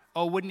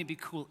oh, wouldn't it be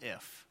cool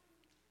if,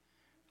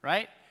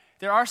 right?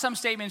 There are some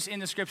statements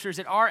in the scriptures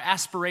that are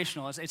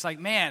aspirational. It's like,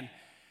 man,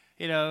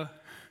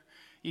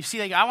 you see,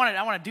 like, I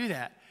want to do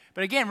that.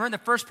 But again, we're in the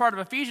first part of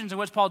Ephesians, and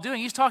what's Paul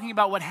doing? He's talking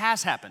about what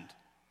has happened.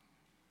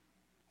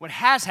 What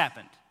has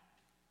happened.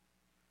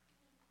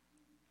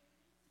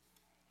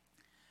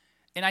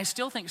 And I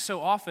still think so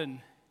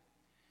often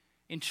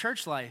in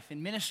church life,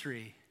 in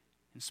ministry,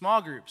 in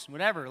small groups,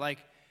 whatever, like,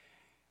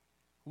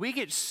 we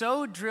get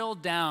so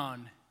drilled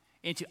down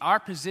into our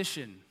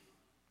position,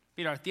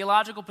 be it our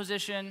theological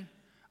position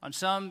on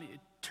some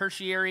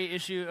tertiary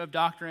issue of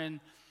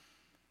doctrine,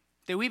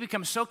 that we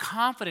become so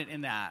confident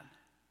in that,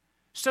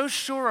 so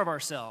sure of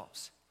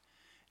ourselves,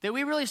 that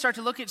we really start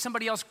to look at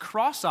somebody else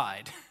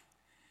cross-eyed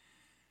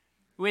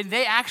when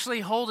they actually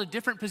hold a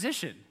different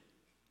position.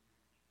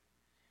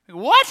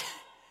 What?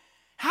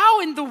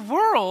 How in the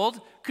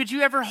world could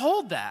you ever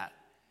hold that?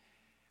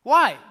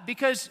 Why?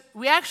 Because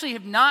we actually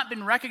have not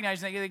been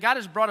recognizing that God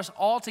has brought us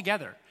all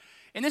together.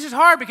 And this is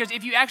hard because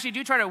if you actually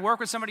do try to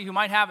work with somebody who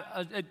might have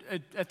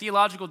a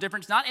theological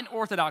difference, not in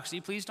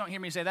orthodoxy, please don't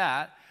hear me say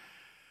that,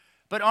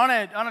 but on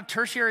a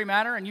tertiary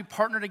matter, and you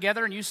partner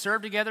together and you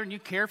serve together and you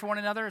care for one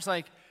another, it's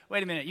like,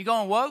 wait a minute, you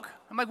going woke?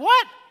 I'm like,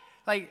 what?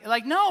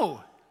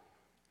 No.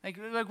 Like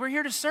we're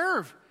here to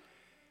serve,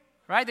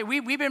 right? That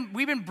we've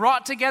been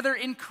brought together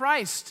in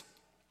Christ.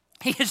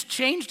 He has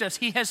changed us.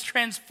 He has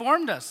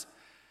transformed us.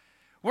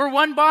 We're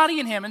one body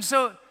in him. And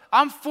so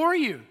I'm for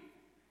you.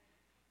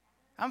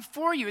 I'm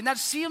for you. And that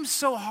seems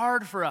so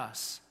hard for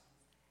us.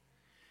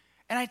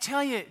 And I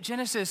tell you,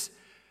 Genesis,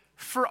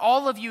 for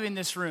all of you in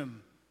this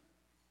room,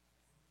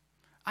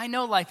 I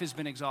know life has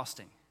been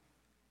exhausting.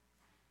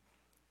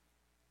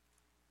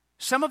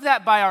 Some of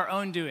that by our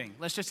own doing.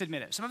 Let's just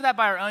admit it. Some of that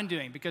by our own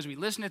doing because we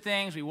listen to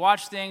things, we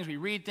watch things, we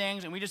read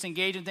things, and we just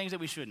engage in things that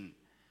we shouldn't.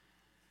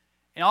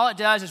 And all it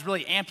does is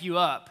really amp you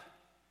up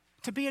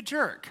to be a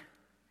jerk.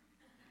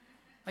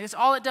 Like that's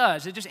all it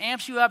does. It just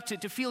amps you up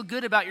to feel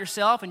good about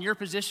yourself and your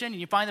position,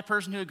 and you find the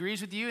person who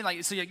agrees with you,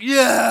 and so you're like,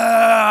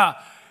 yeah!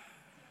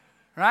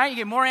 Right? You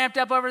get more amped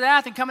up over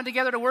that than coming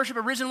together to worship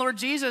a risen Lord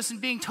Jesus and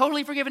being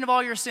totally forgiven of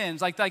all your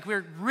sins. Like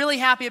we're really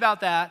happy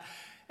about that,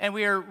 and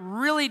we are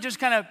really just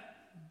kind of,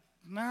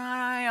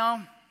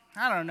 I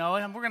don't know,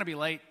 we're going to be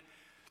late.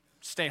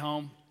 Stay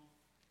home.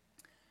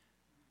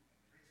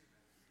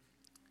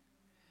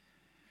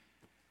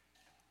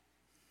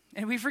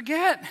 And we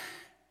forget.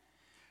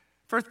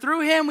 For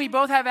through him we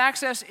both have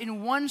access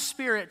in one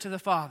spirit to the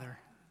Father.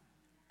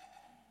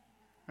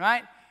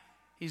 Right?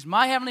 He's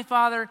my Heavenly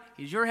Father.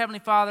 He's your Heavenly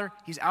Father.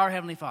 He's our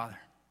Heavenly Father.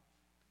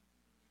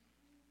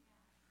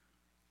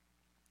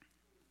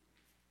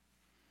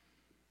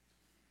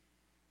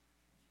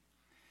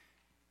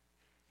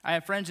 I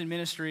have friends in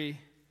ministry.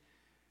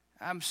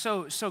 I'm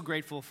so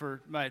grateful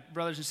for my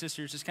brothers and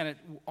sisters, just kind of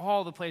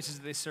all the places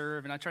that they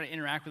serve, and I try to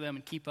interact with them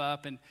and keep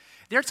up. And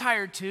they're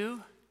tired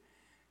too,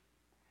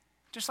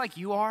 just like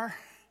you are,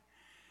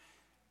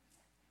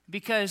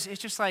 because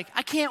it's just like,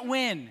 I can't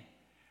win.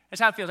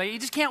 That's how it feels. Like, you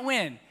just can't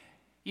win.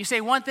 You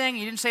say one thing,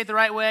 you didn't say it the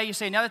right way. You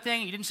say another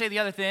thing, you didn't say the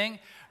other thing,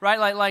 right?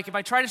 Like if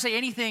I try to say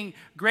anything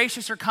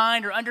gracious or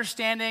kind or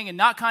understanding and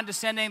not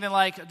condescending, then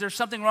like there's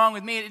something wrong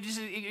with me.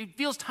 It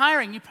feels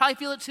tiring. You probably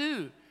feel it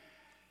too.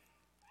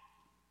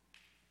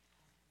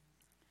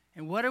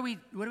 And what are we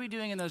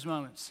doing in those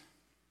moments?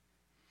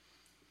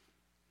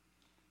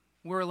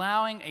 We're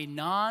allowing a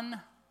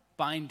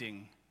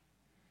non-binding,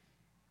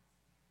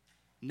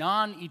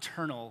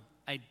 non-eternal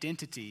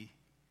identity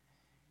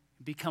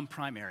become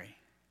primary.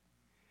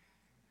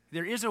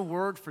 There is a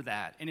word for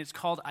that, and it's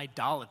called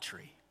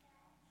idolatry.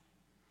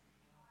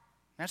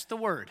 That's the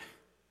word.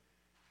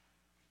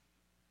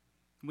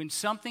 When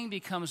something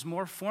becomes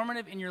more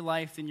formative in your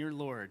life than your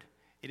Lord,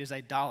 it is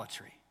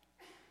idolatry.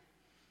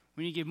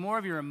 When you give more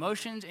of your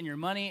emotions and your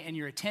money and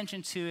your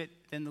attention to it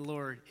than the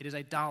Lord, it is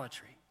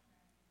idolatry.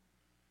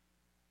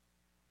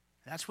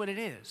 That's what it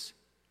is.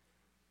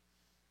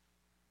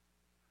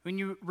 When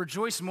you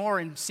rejoice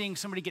more in seeing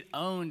somebody get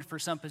owned for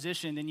some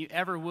position than you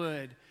ever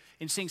would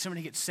in seeing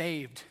somebody get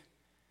saved,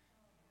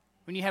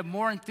 when you have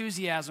more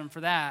enthusiasm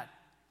for that,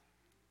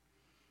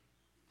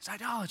 it's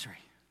idolatry.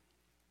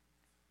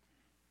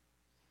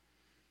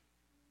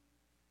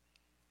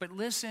 But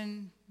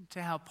listen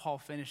to how Paul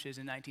finishes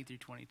in 19 through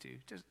 22.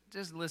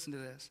 Just listen to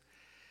this.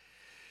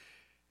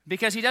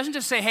 Because he doesn't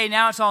just say, hey,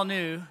 now it's all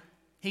new.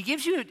 He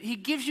gives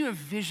you a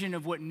vision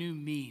of what new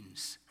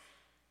means.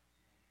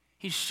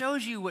 He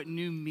shows you what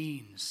new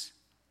means.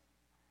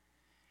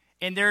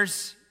 And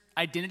there's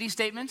identity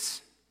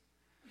statements,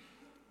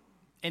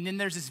 and then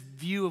there's this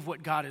view of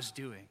what God is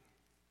doing.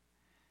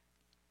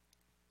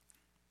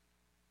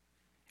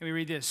 And we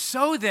read this.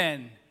 So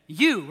then,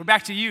 we're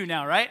back to you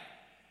now, right?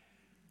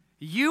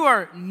 You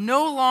are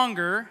no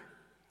longer,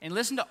 and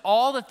listen to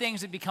all the things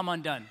that become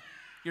undone.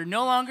 You're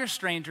no longer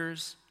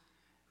strangers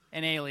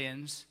and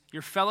aliens.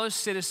 You're fellow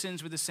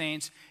citizens with the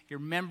saints. You're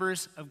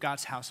members of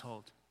God's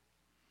household.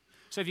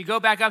 So if you go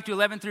back up to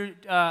 11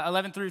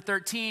 through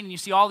 13, and you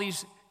see all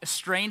these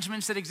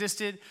estrangements that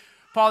existed,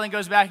 Paul then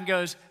goes back and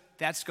goes,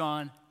 that's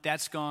gone,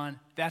 that's gone,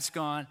 that's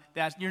gone.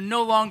 You're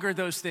no longer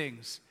those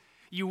things.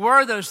 You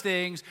were those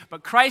things,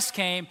 but Christ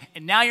came,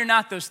 and now you're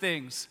not those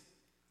things.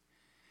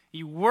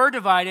 You were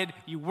divided,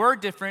 you were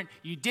different,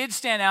 you did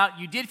stand out,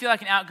 you did feel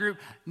like an out-group,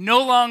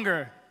 no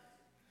longer.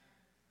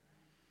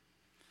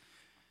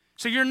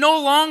 So you're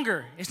no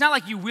longer. It's not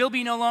like you will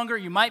be no longer,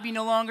 you might be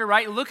no longer,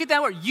 right? Look at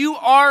that word. You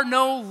are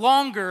no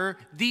longer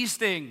these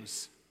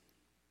things.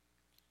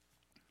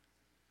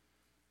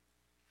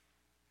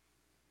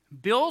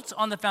 Built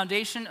on the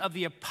foundation of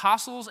the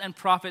apostles and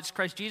prophets,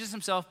 Christ Jesus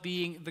himself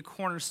being the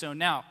cornerstone.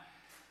 Now,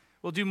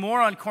 we'll do more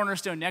on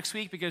cornerstone next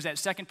week because that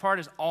second part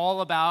is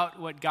all about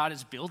what God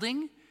is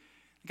building.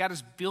 God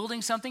is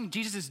building something.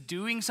 Jesus is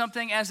doing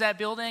something as that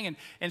building.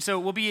 And so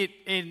we'll be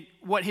in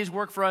what his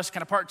work for us,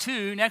 kind of part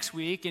 2 next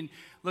week, and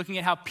looking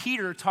at how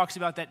Peter talks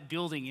about that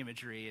building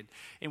imagery.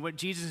 And what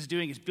Jesus is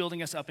doing is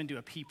building us up into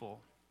a people.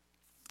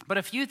 But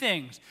a few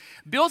things.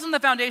 Built on the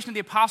foundation of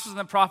the apostles and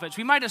the prophets.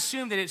 We might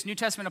assume that it's New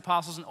Testament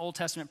apostles and Old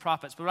Testament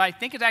prophets. But what I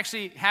think is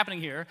actually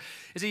happening here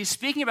is that he's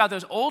speaking about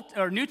those Old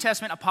or New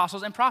Testament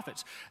apostles and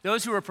prophets.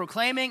 Those who are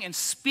proclaiming and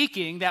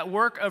speaking that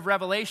work of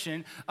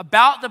revelation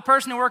about the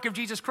person and work of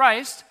Jesus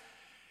Christ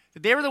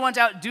They were the ones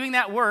out doing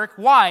that work.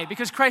 Why?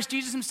 Because Christ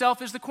Jesus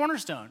himself is the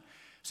cornerstone.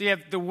 So you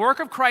have the work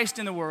of Christ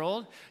in the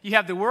world. You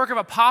have the work of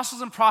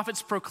apostles and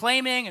prophets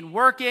proclaiming and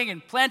working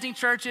and planting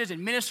churches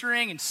and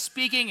ministering and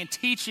speaking and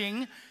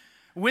teaching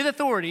with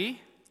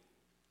authority.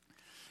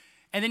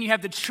 And then you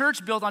have the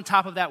church built on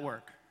top of that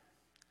work.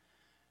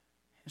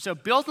 And so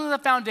built on the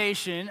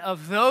foundation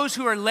of those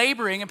who are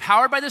laboring,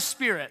 empowered by the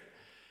Spirit,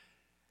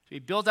 to be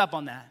built up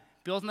on that.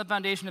 Built on the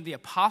foundation of the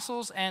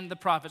apostles and the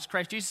prophets,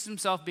 Christ Jesus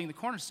himself being the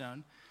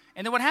cornerstone.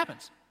 And then what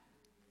happens?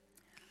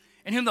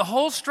 In whom the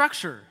whole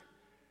structure,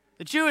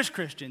 the Jewish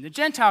Christian, the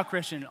Gentile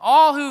Christian,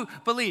 all who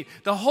believe,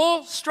 the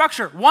whole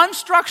structure, one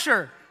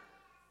structure,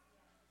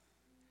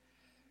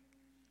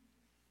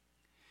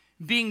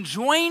 being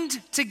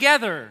joined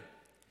together,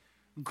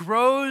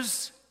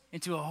 grows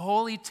into a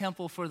holy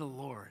temple for the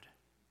Lord.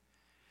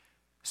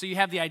 So you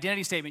have the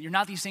identity statement. You're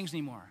not these things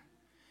anymore.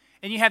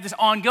 And you have this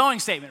ongoing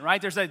statement,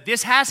 right? There's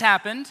this has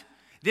happened,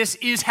 this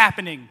is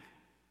happening.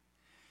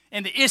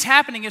 And the is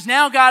happening is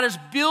now God is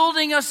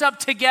building us up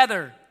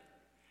together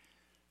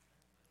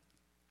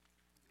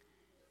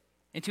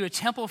into a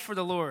temple for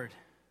the Lord.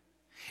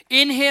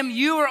 In him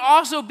you are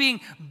also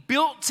being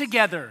built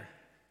together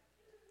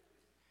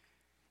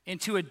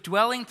into a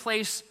dwelling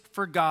place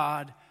for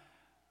God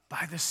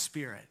by the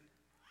Spirit.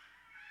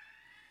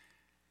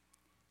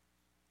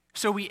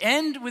 So we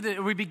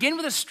begin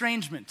with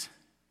estrangement,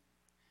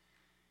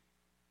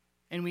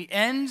 and we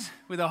end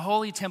with a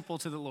holy temple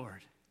to the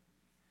Lord,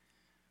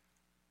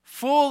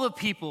 full of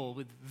people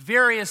with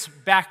various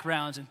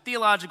backgrounds and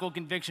theological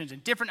convictions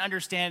and different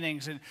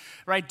understandings and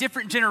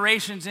different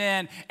generations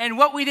in. And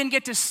what we didn't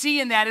get to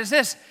see in that is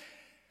this: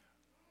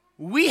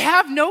 we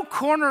have no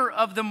corner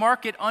of the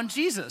market on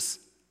Jesus.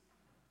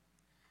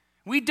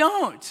 We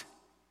don't.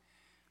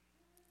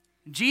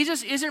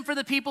 Jesus isn't for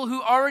the people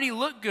who already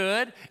look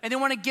good and they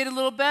want to get a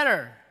little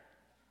better.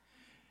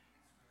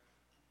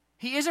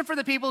 He isn't for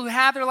the people who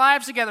have their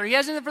lives together. He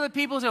isn't for the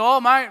people who say,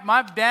 oh,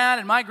 my dad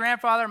and my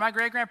grandfather, my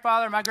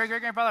great-grandfather, my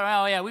great-great-grandfather,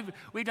 oh yeah,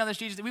 we've done this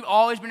Jesus. We've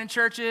always been in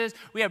churches.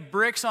 We have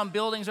bricks on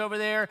buildings over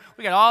there.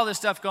 We got all this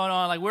stuff going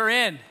on. Like, we're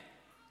in.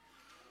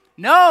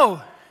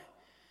 No.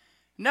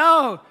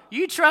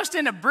 You trust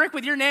in a brick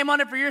with your name on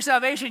it for your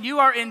salvation, you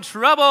are in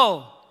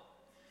trouble.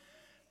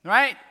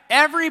 Right?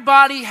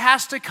 Everybody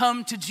has to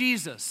come to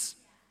Jesus.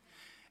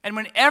 And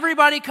when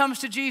everybody comes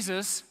to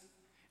Jesus,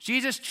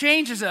 Jesus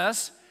changes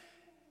us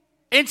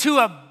into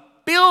a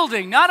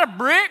building, not a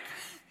brick,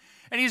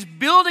 and he's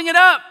building it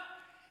up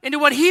into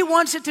what he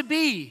wants it to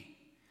be.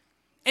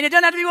 And it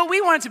doesn't have to be what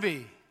we want it to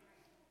be.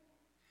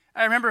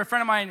 I remember a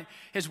friend of mine,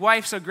 his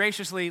wife so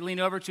graciously leaned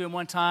over to him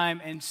one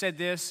time and said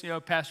this,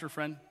 pastor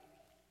friend,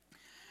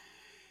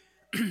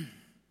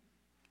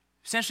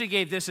 essentially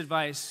gave this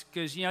advice,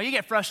 because, you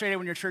get frustrated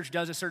when your church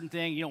does a certain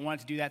thing, you don't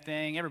want it to do that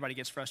thing. Everybody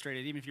gets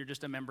frustrated, even if you're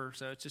just a member,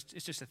 so it's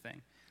just a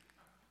thing.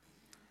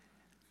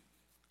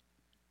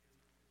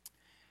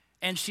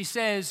 And she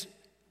says,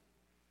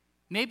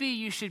 maybe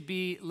you should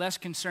be less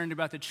concerned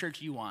about the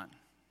church you want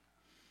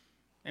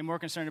and more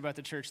concerned about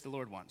the church the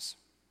Lord wants.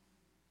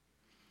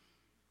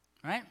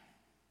 Right?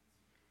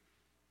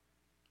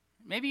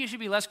 Maybe you should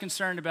be less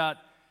concerned about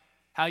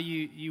how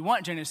you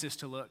want Genesis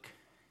to look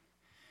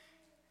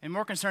and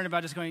more concerned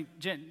about just going,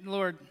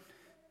 Lord,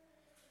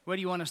 what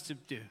do you want us to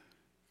do?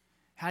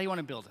 How do you want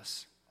to build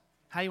us?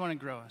 How do you want to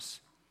grow us?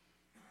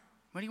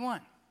 What do you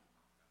want?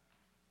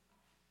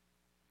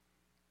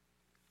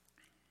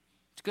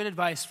 It's good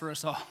advice for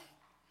us all.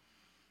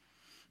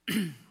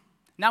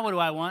 Now what do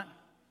I want?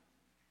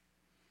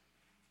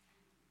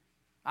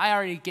 I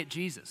already get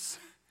Jesus.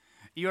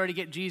 You already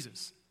get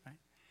Jesus. Right?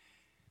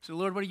 So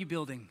Lord, what are you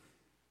building?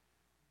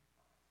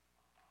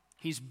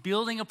 He's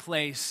building a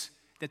place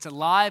that's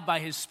alive by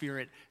his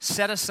Spirit,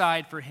 set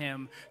aside for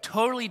him,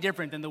 totally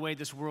different than the way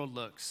this world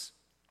looks.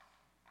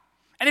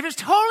 And if it's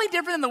totally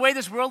different than the way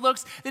this world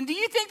looks, then do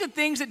you think the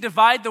things that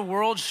divide the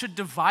world should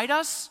divide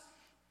us?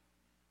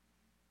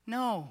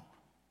 No,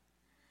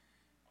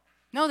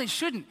 they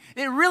shouldn't.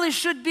 It really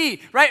should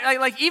be, right?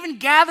 Like even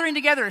gathering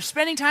together,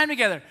 spending time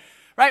together,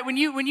 right? When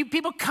you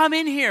people come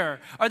in here,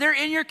 or they're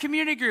in your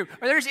community group,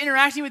 or they're just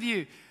interacting with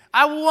you,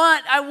 I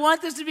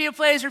want this to be a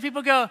place where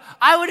people go,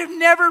 I would have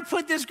never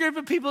put this group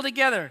of people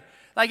together.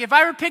 Like if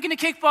I were picking a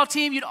kickball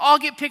team, you'd all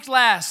get picked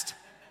last.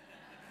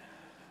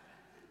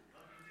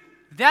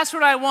 That's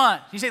what I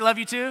want. You say, love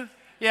you too?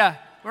 Yeah,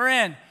 we're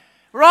in.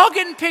 We're all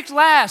getting picked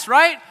last,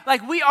 right?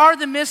 Like we are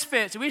the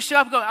misfits. And we show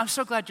up and go, I'm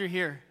so glad you're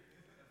here.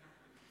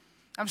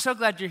 I'm so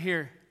glad you're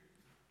here.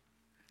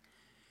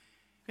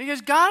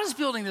 Because God is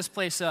building this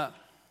place up.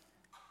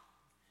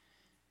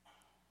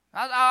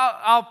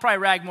 I'll probably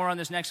rag more on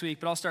this next week,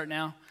 but I'll start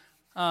now.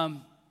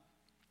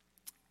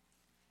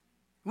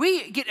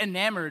 We get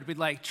enamored with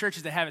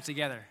churches that have it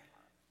together.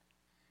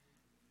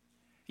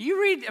 You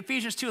read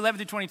Ephesians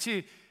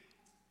 2:11-22,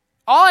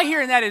 all I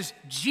hear in that is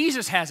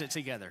Jesus has it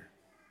together.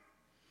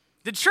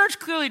 The church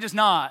clearly does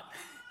not.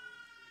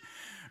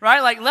 right?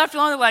 Like left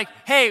alone, they're like,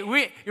 hey,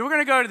 we're going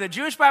to go to the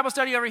Jewish Bible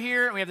study over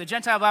here, and we have the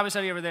Gentile Bible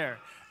study over there,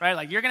 right?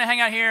 Like you're going to hang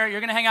out here,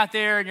 you're going to hang out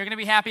there, and you're going to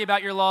be happy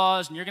about your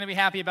laws, and you're going to be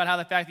happy about how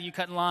the fact that you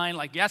cut in line,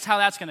 like that's how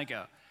that's going to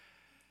go.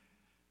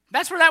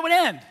 That's where that would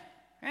end.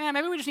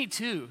 Maybe we just need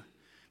two.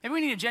 Maybe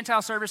we need a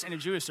Gentile service and a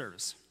Jewish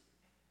service.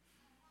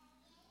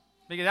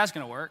 Because that's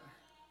going to work.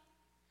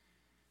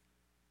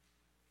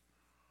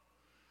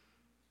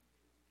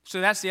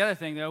 So that's the other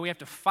thing, though. We have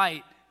to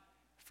fight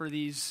for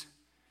these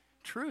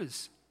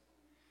truths.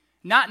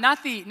 Not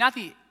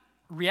the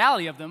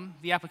reality of them,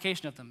 the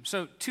application of them.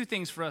 So two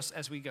things for us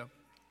as we go.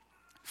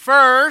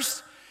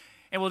 First,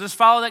 and we'll just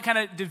follow that kind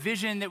of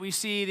division that we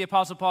see the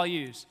Apostle Paul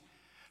use.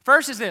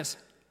 First is this.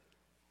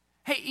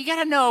 Hey, you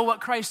got to know what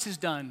Christ has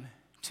done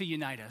to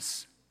unite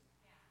us.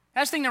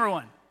 That's thing number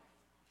one.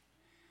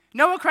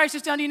 Know what Christ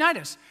has done to unite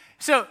us.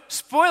 So,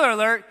 spoiler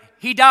alert,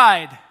 he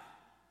died.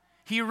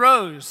 He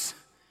rose.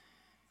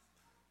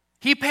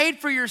 He paid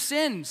for your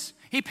sins.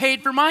 He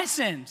paid for my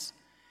sins.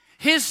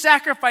 His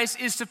sacrifice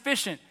is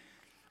sufficient.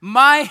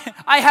 I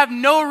have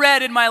no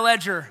red in my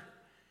ledger,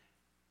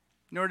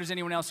 nor does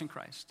anyone else in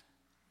Christ.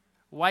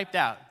 Wiped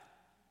out.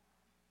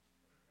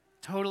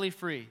 Totally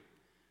free.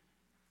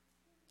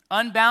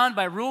 Unbound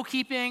by rule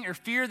keeping or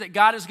fear that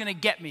God is going to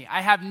get me.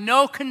 I have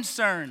no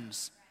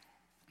concerns.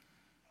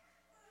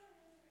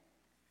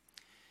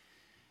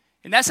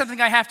 And that's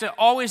something I have to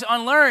always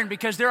unlearn,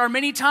 because there are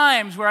many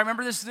times where I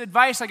remember this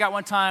advice I got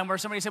one time where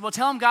somebody said, well,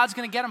 tell him God's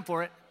going to get him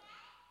for it.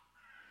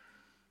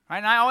 Right?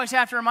 And I always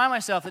have to remind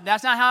myself that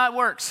that's not how it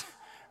works.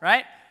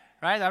 Right?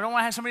 Right? I don't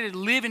want to have somebody to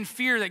live in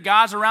fear that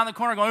God's around the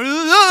corner going,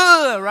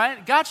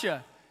 right?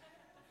 Gotcha.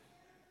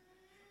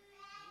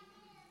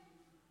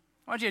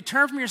 I want you to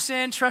turn from your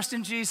sin, trust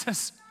in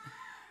Jesus.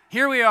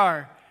 Here we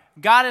are.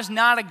 God is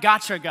not a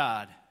gotcha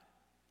God.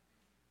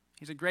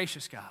 He's a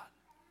gracious God.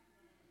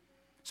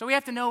 So we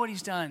have to know what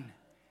he's done.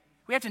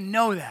 We have to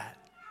know that.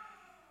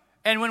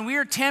 And when we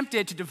are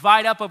tempted to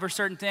divide up over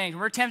certain things,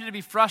 when we're tempted to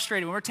be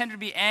frustrated, when we're tempted to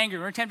be angry,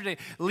 when we're tempted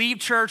to leave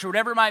church or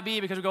whatever it might be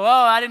because we go, oh,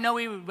 I didn't know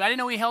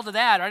we held to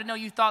that, or I didn't know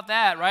you thought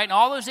that, right? And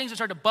all those things that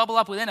start to bubble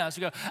up within us,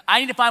 we go, I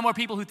need to find more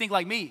people who think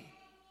like me.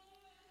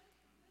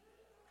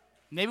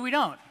 Maybe we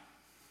don't.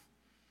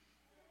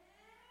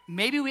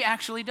 Maybe we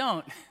actually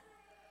don't.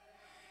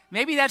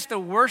 Maybe that's the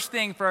worst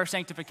thing for our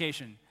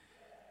sanctification,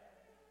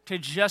 to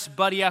just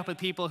buddy up with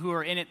people who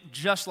are in it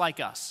just like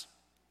us.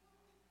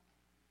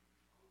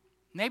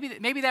 Maybe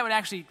that would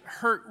actually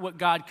hurt what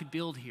God could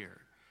build here,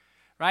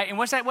 right? And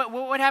what's that?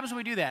 What happens when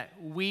we do that?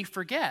 We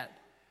forget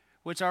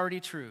what's already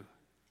true.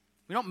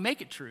 We don't make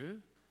it true.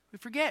 We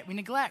forget. We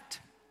neglect.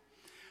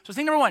 So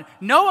thing number one,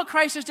 know what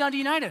Christ has done to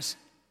unite us.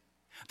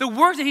 The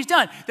work that he's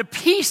done, the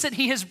peace that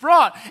he has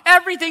brought,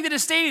 everything that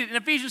is stated in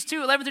Ephesians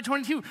 2, 11 through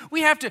 22,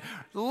 we have to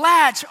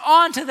latch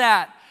onto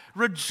that,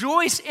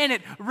 rejoice in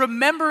it,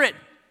 remember it.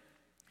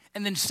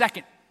 And then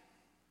second,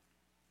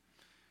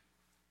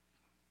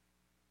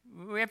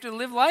 we have to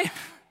live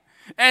life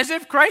as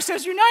if Christ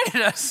has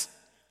united us,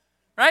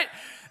 right?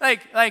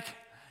 Like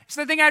it's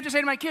the thing I have to say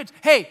to my kids.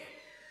 Hey,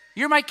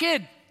 you're my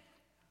kid.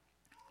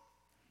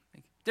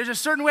 There's a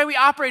certain way we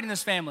operate in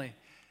this family.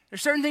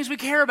 There's certain things we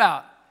care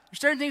about. There's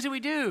certain things that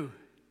we do.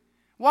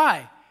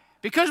 Why?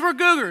 Because we're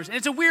Googers, and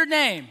it's a weird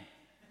name.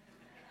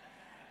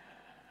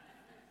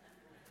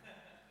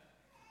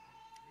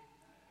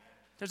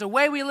 There's a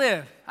way we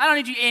live. I don't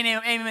need you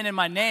aiming in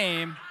my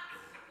name.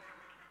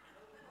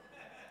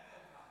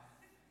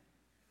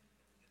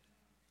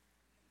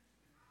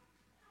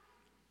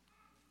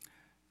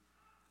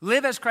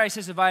 Live as Christ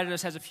has divided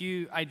us has a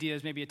few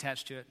ideas maybe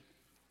attached to it.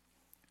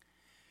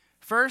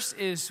 First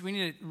is we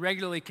need to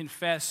regularly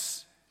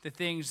confess the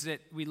things that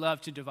we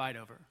love to divide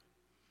over.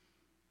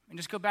 And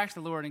just go back to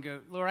the Lord and go,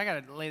 Lord, I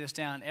got to lay this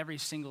down every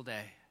single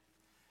day.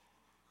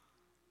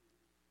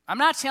 I'm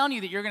not telling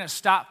you that you're going to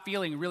stop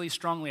feeling really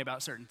strongly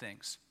about certain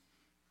things.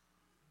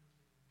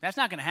 That's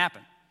not going to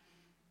happen.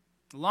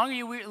 The longer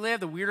you live,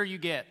 the weirder you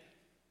get.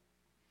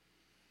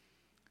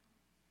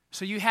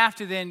 So you have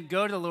to then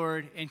go to the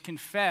Lord and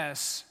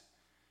confess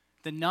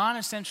the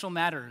non-essential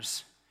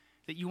matters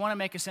that you want to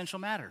make essential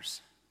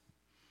matters.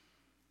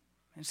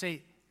 And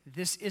say,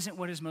 this isn't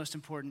what is most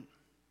important.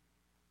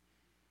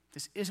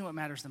 This isn't what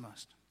matters the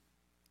most.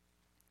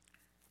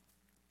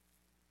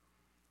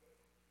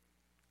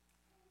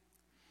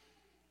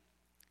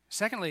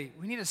 Secondly,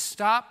 we need to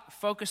stop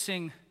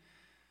focusing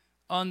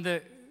on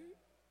the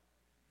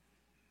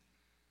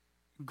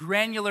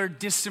granular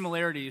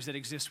dissimilarities that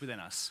exist within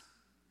us.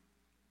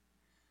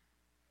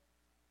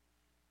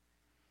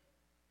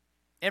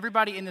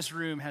 Everybody in this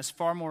room has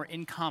far more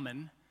in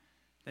common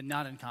than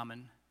not in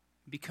common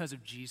because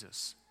of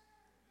Jesus.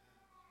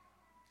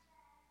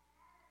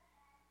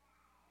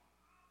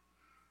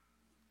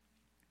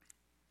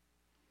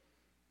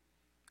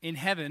 In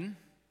heaven,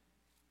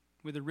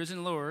 with the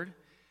risen Lord,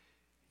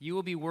 you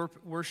will be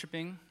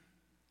worshiping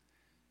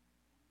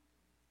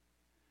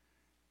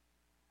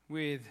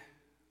with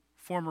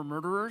former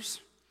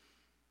murderers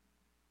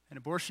and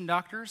abortion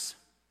doctors,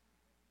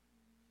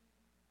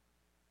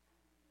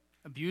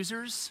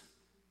 abusers,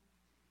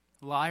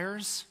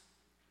 liars,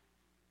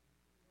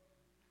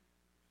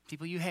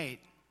 people you hate,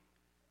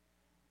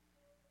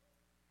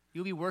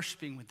 you'll be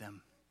worshiping with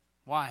them.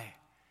 Why?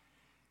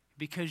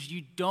 Because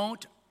you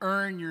don't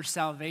earn your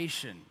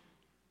salvation.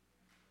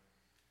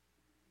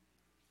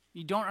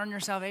 You don't earn your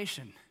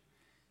salvation.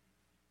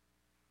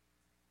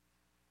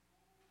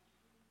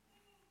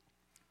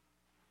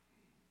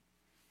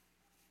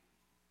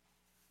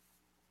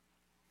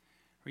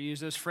 We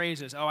use those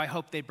phrases, oh, I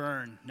hope they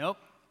burn. Nope.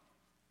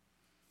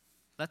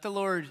 Let the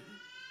Lord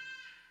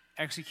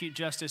execute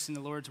justice in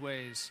the Lord's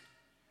ways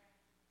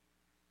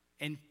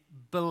and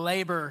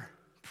belabor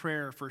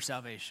prayer for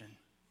salvation.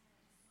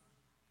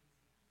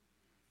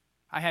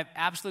 I have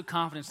absolute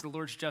confidence the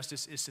Lord's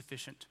justice is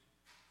sufficient.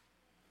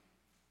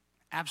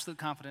 Absolute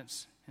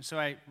confidence. And so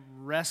I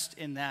rest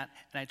in that,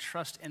 and I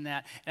trust in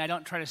that, and I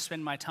don't try to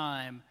spend my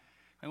time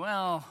going,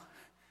 well,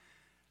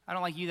 I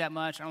don't like you that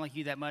much. I don't like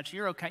you that much.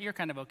 You're okay. You're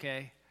kind of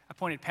okay. I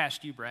pointed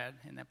past you, Brad,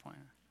 in that point.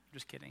 I'm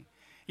just kidding.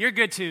 You're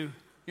good too.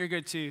 You're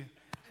good too.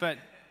 But,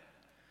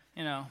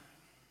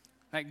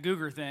 that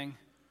Googer thing.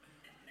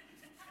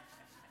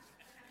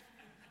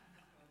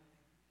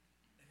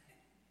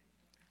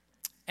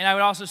 And I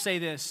would also say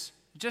this,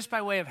 just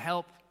by way of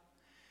help,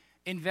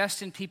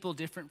 invest in people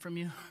different from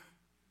you.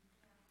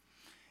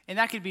 And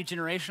that could be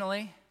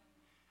generationally,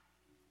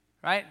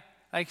 right?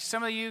 Like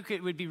some of you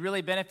would be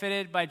really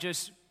benefited by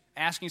just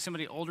asking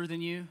somebody older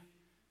than you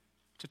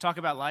to talk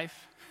about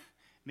life,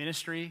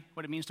 ministry,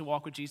 what it means to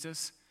walk with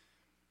Jesus.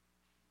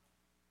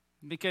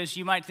 Because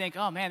you might think,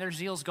 oh man, their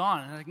zeal's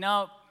gone. And I'm like,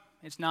 no,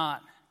 it's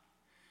not.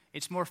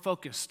 It's more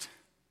focused.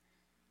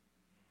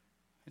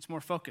 It's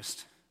more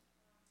focused.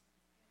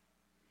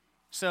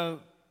 So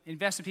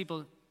invest in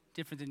people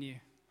different than you.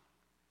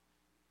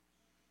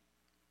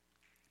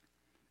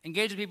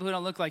 Engage with people who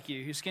don't look like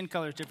you, whose skin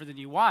color is different than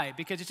you. Why?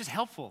 Because it's just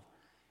helpful.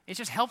 It's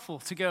just helpful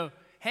to go,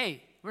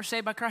 hey, we're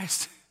saved by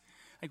Christ.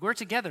 Like we're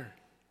together.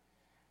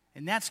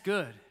 And that's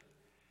good.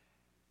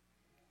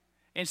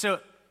 And so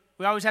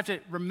we always have to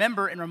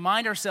remember and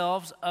remind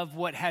ourselves of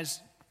what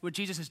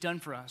Jesus has done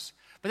for us.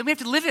 But then we have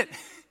to live it.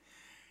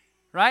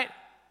 Right?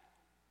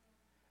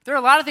 There are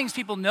a lot of things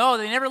people know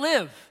that they never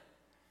live.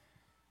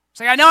 It's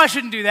like, I know I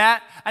shouldn't do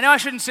that. I know I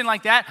shouldn't sin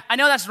like that. I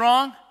know that's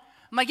wrong.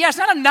 I'm like, yeah, it's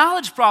not a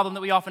knowledge problem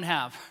that we often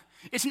have.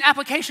 It's an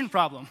application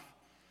problem.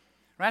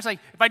 Right? It's like,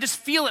 if I just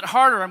feel it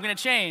harder, I'm going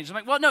to change. I'm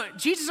like, well, no,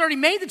 Jesus already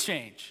made the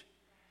change.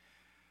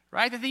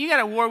 Right? The thing you got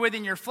to war with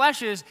in your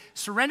flesh is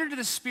surrender to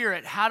the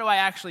Spirit. How do I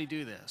actually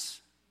do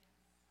this?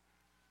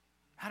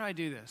 How do I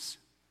do this?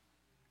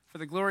 For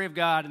the glory of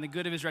God and the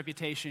good of His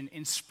reputation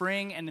in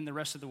Spring and in the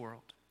rest of the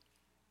world.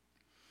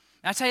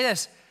 And I'll tell you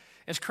this,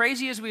 as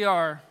crazy as we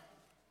are,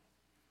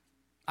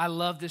 I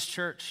love this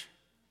church.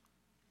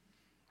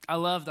 I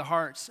love the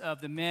hearts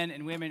of the men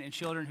and women and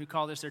children who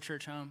call this their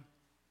church home.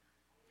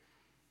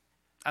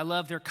 I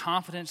love their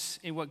confidence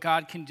in what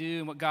God can do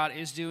and what God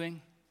is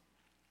doing.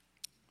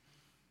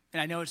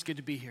 And I know it's good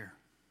to be here.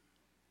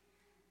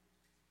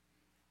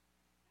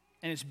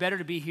 And it's better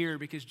to be here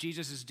because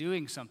Jesus is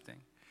doing something.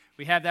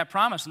 We have that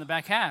promise in the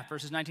back half,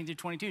 verses 19 through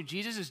 22.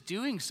 Jesus is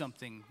doing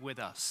something with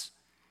us.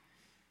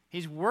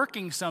 He's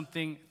working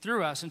something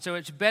through us. And so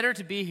it's better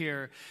to be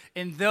here.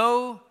 And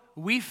though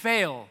we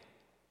fail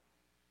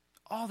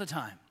all the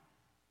time,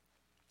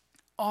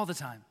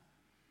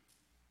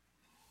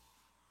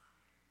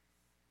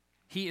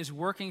 He is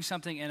working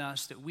something in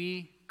us that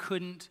we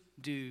couldn't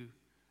do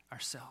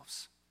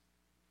ourselves,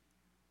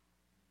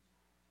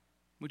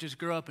 which is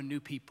grow up a new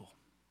people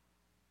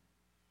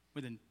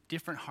with a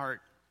different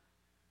heart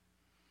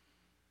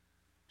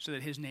so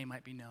that His name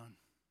might be known.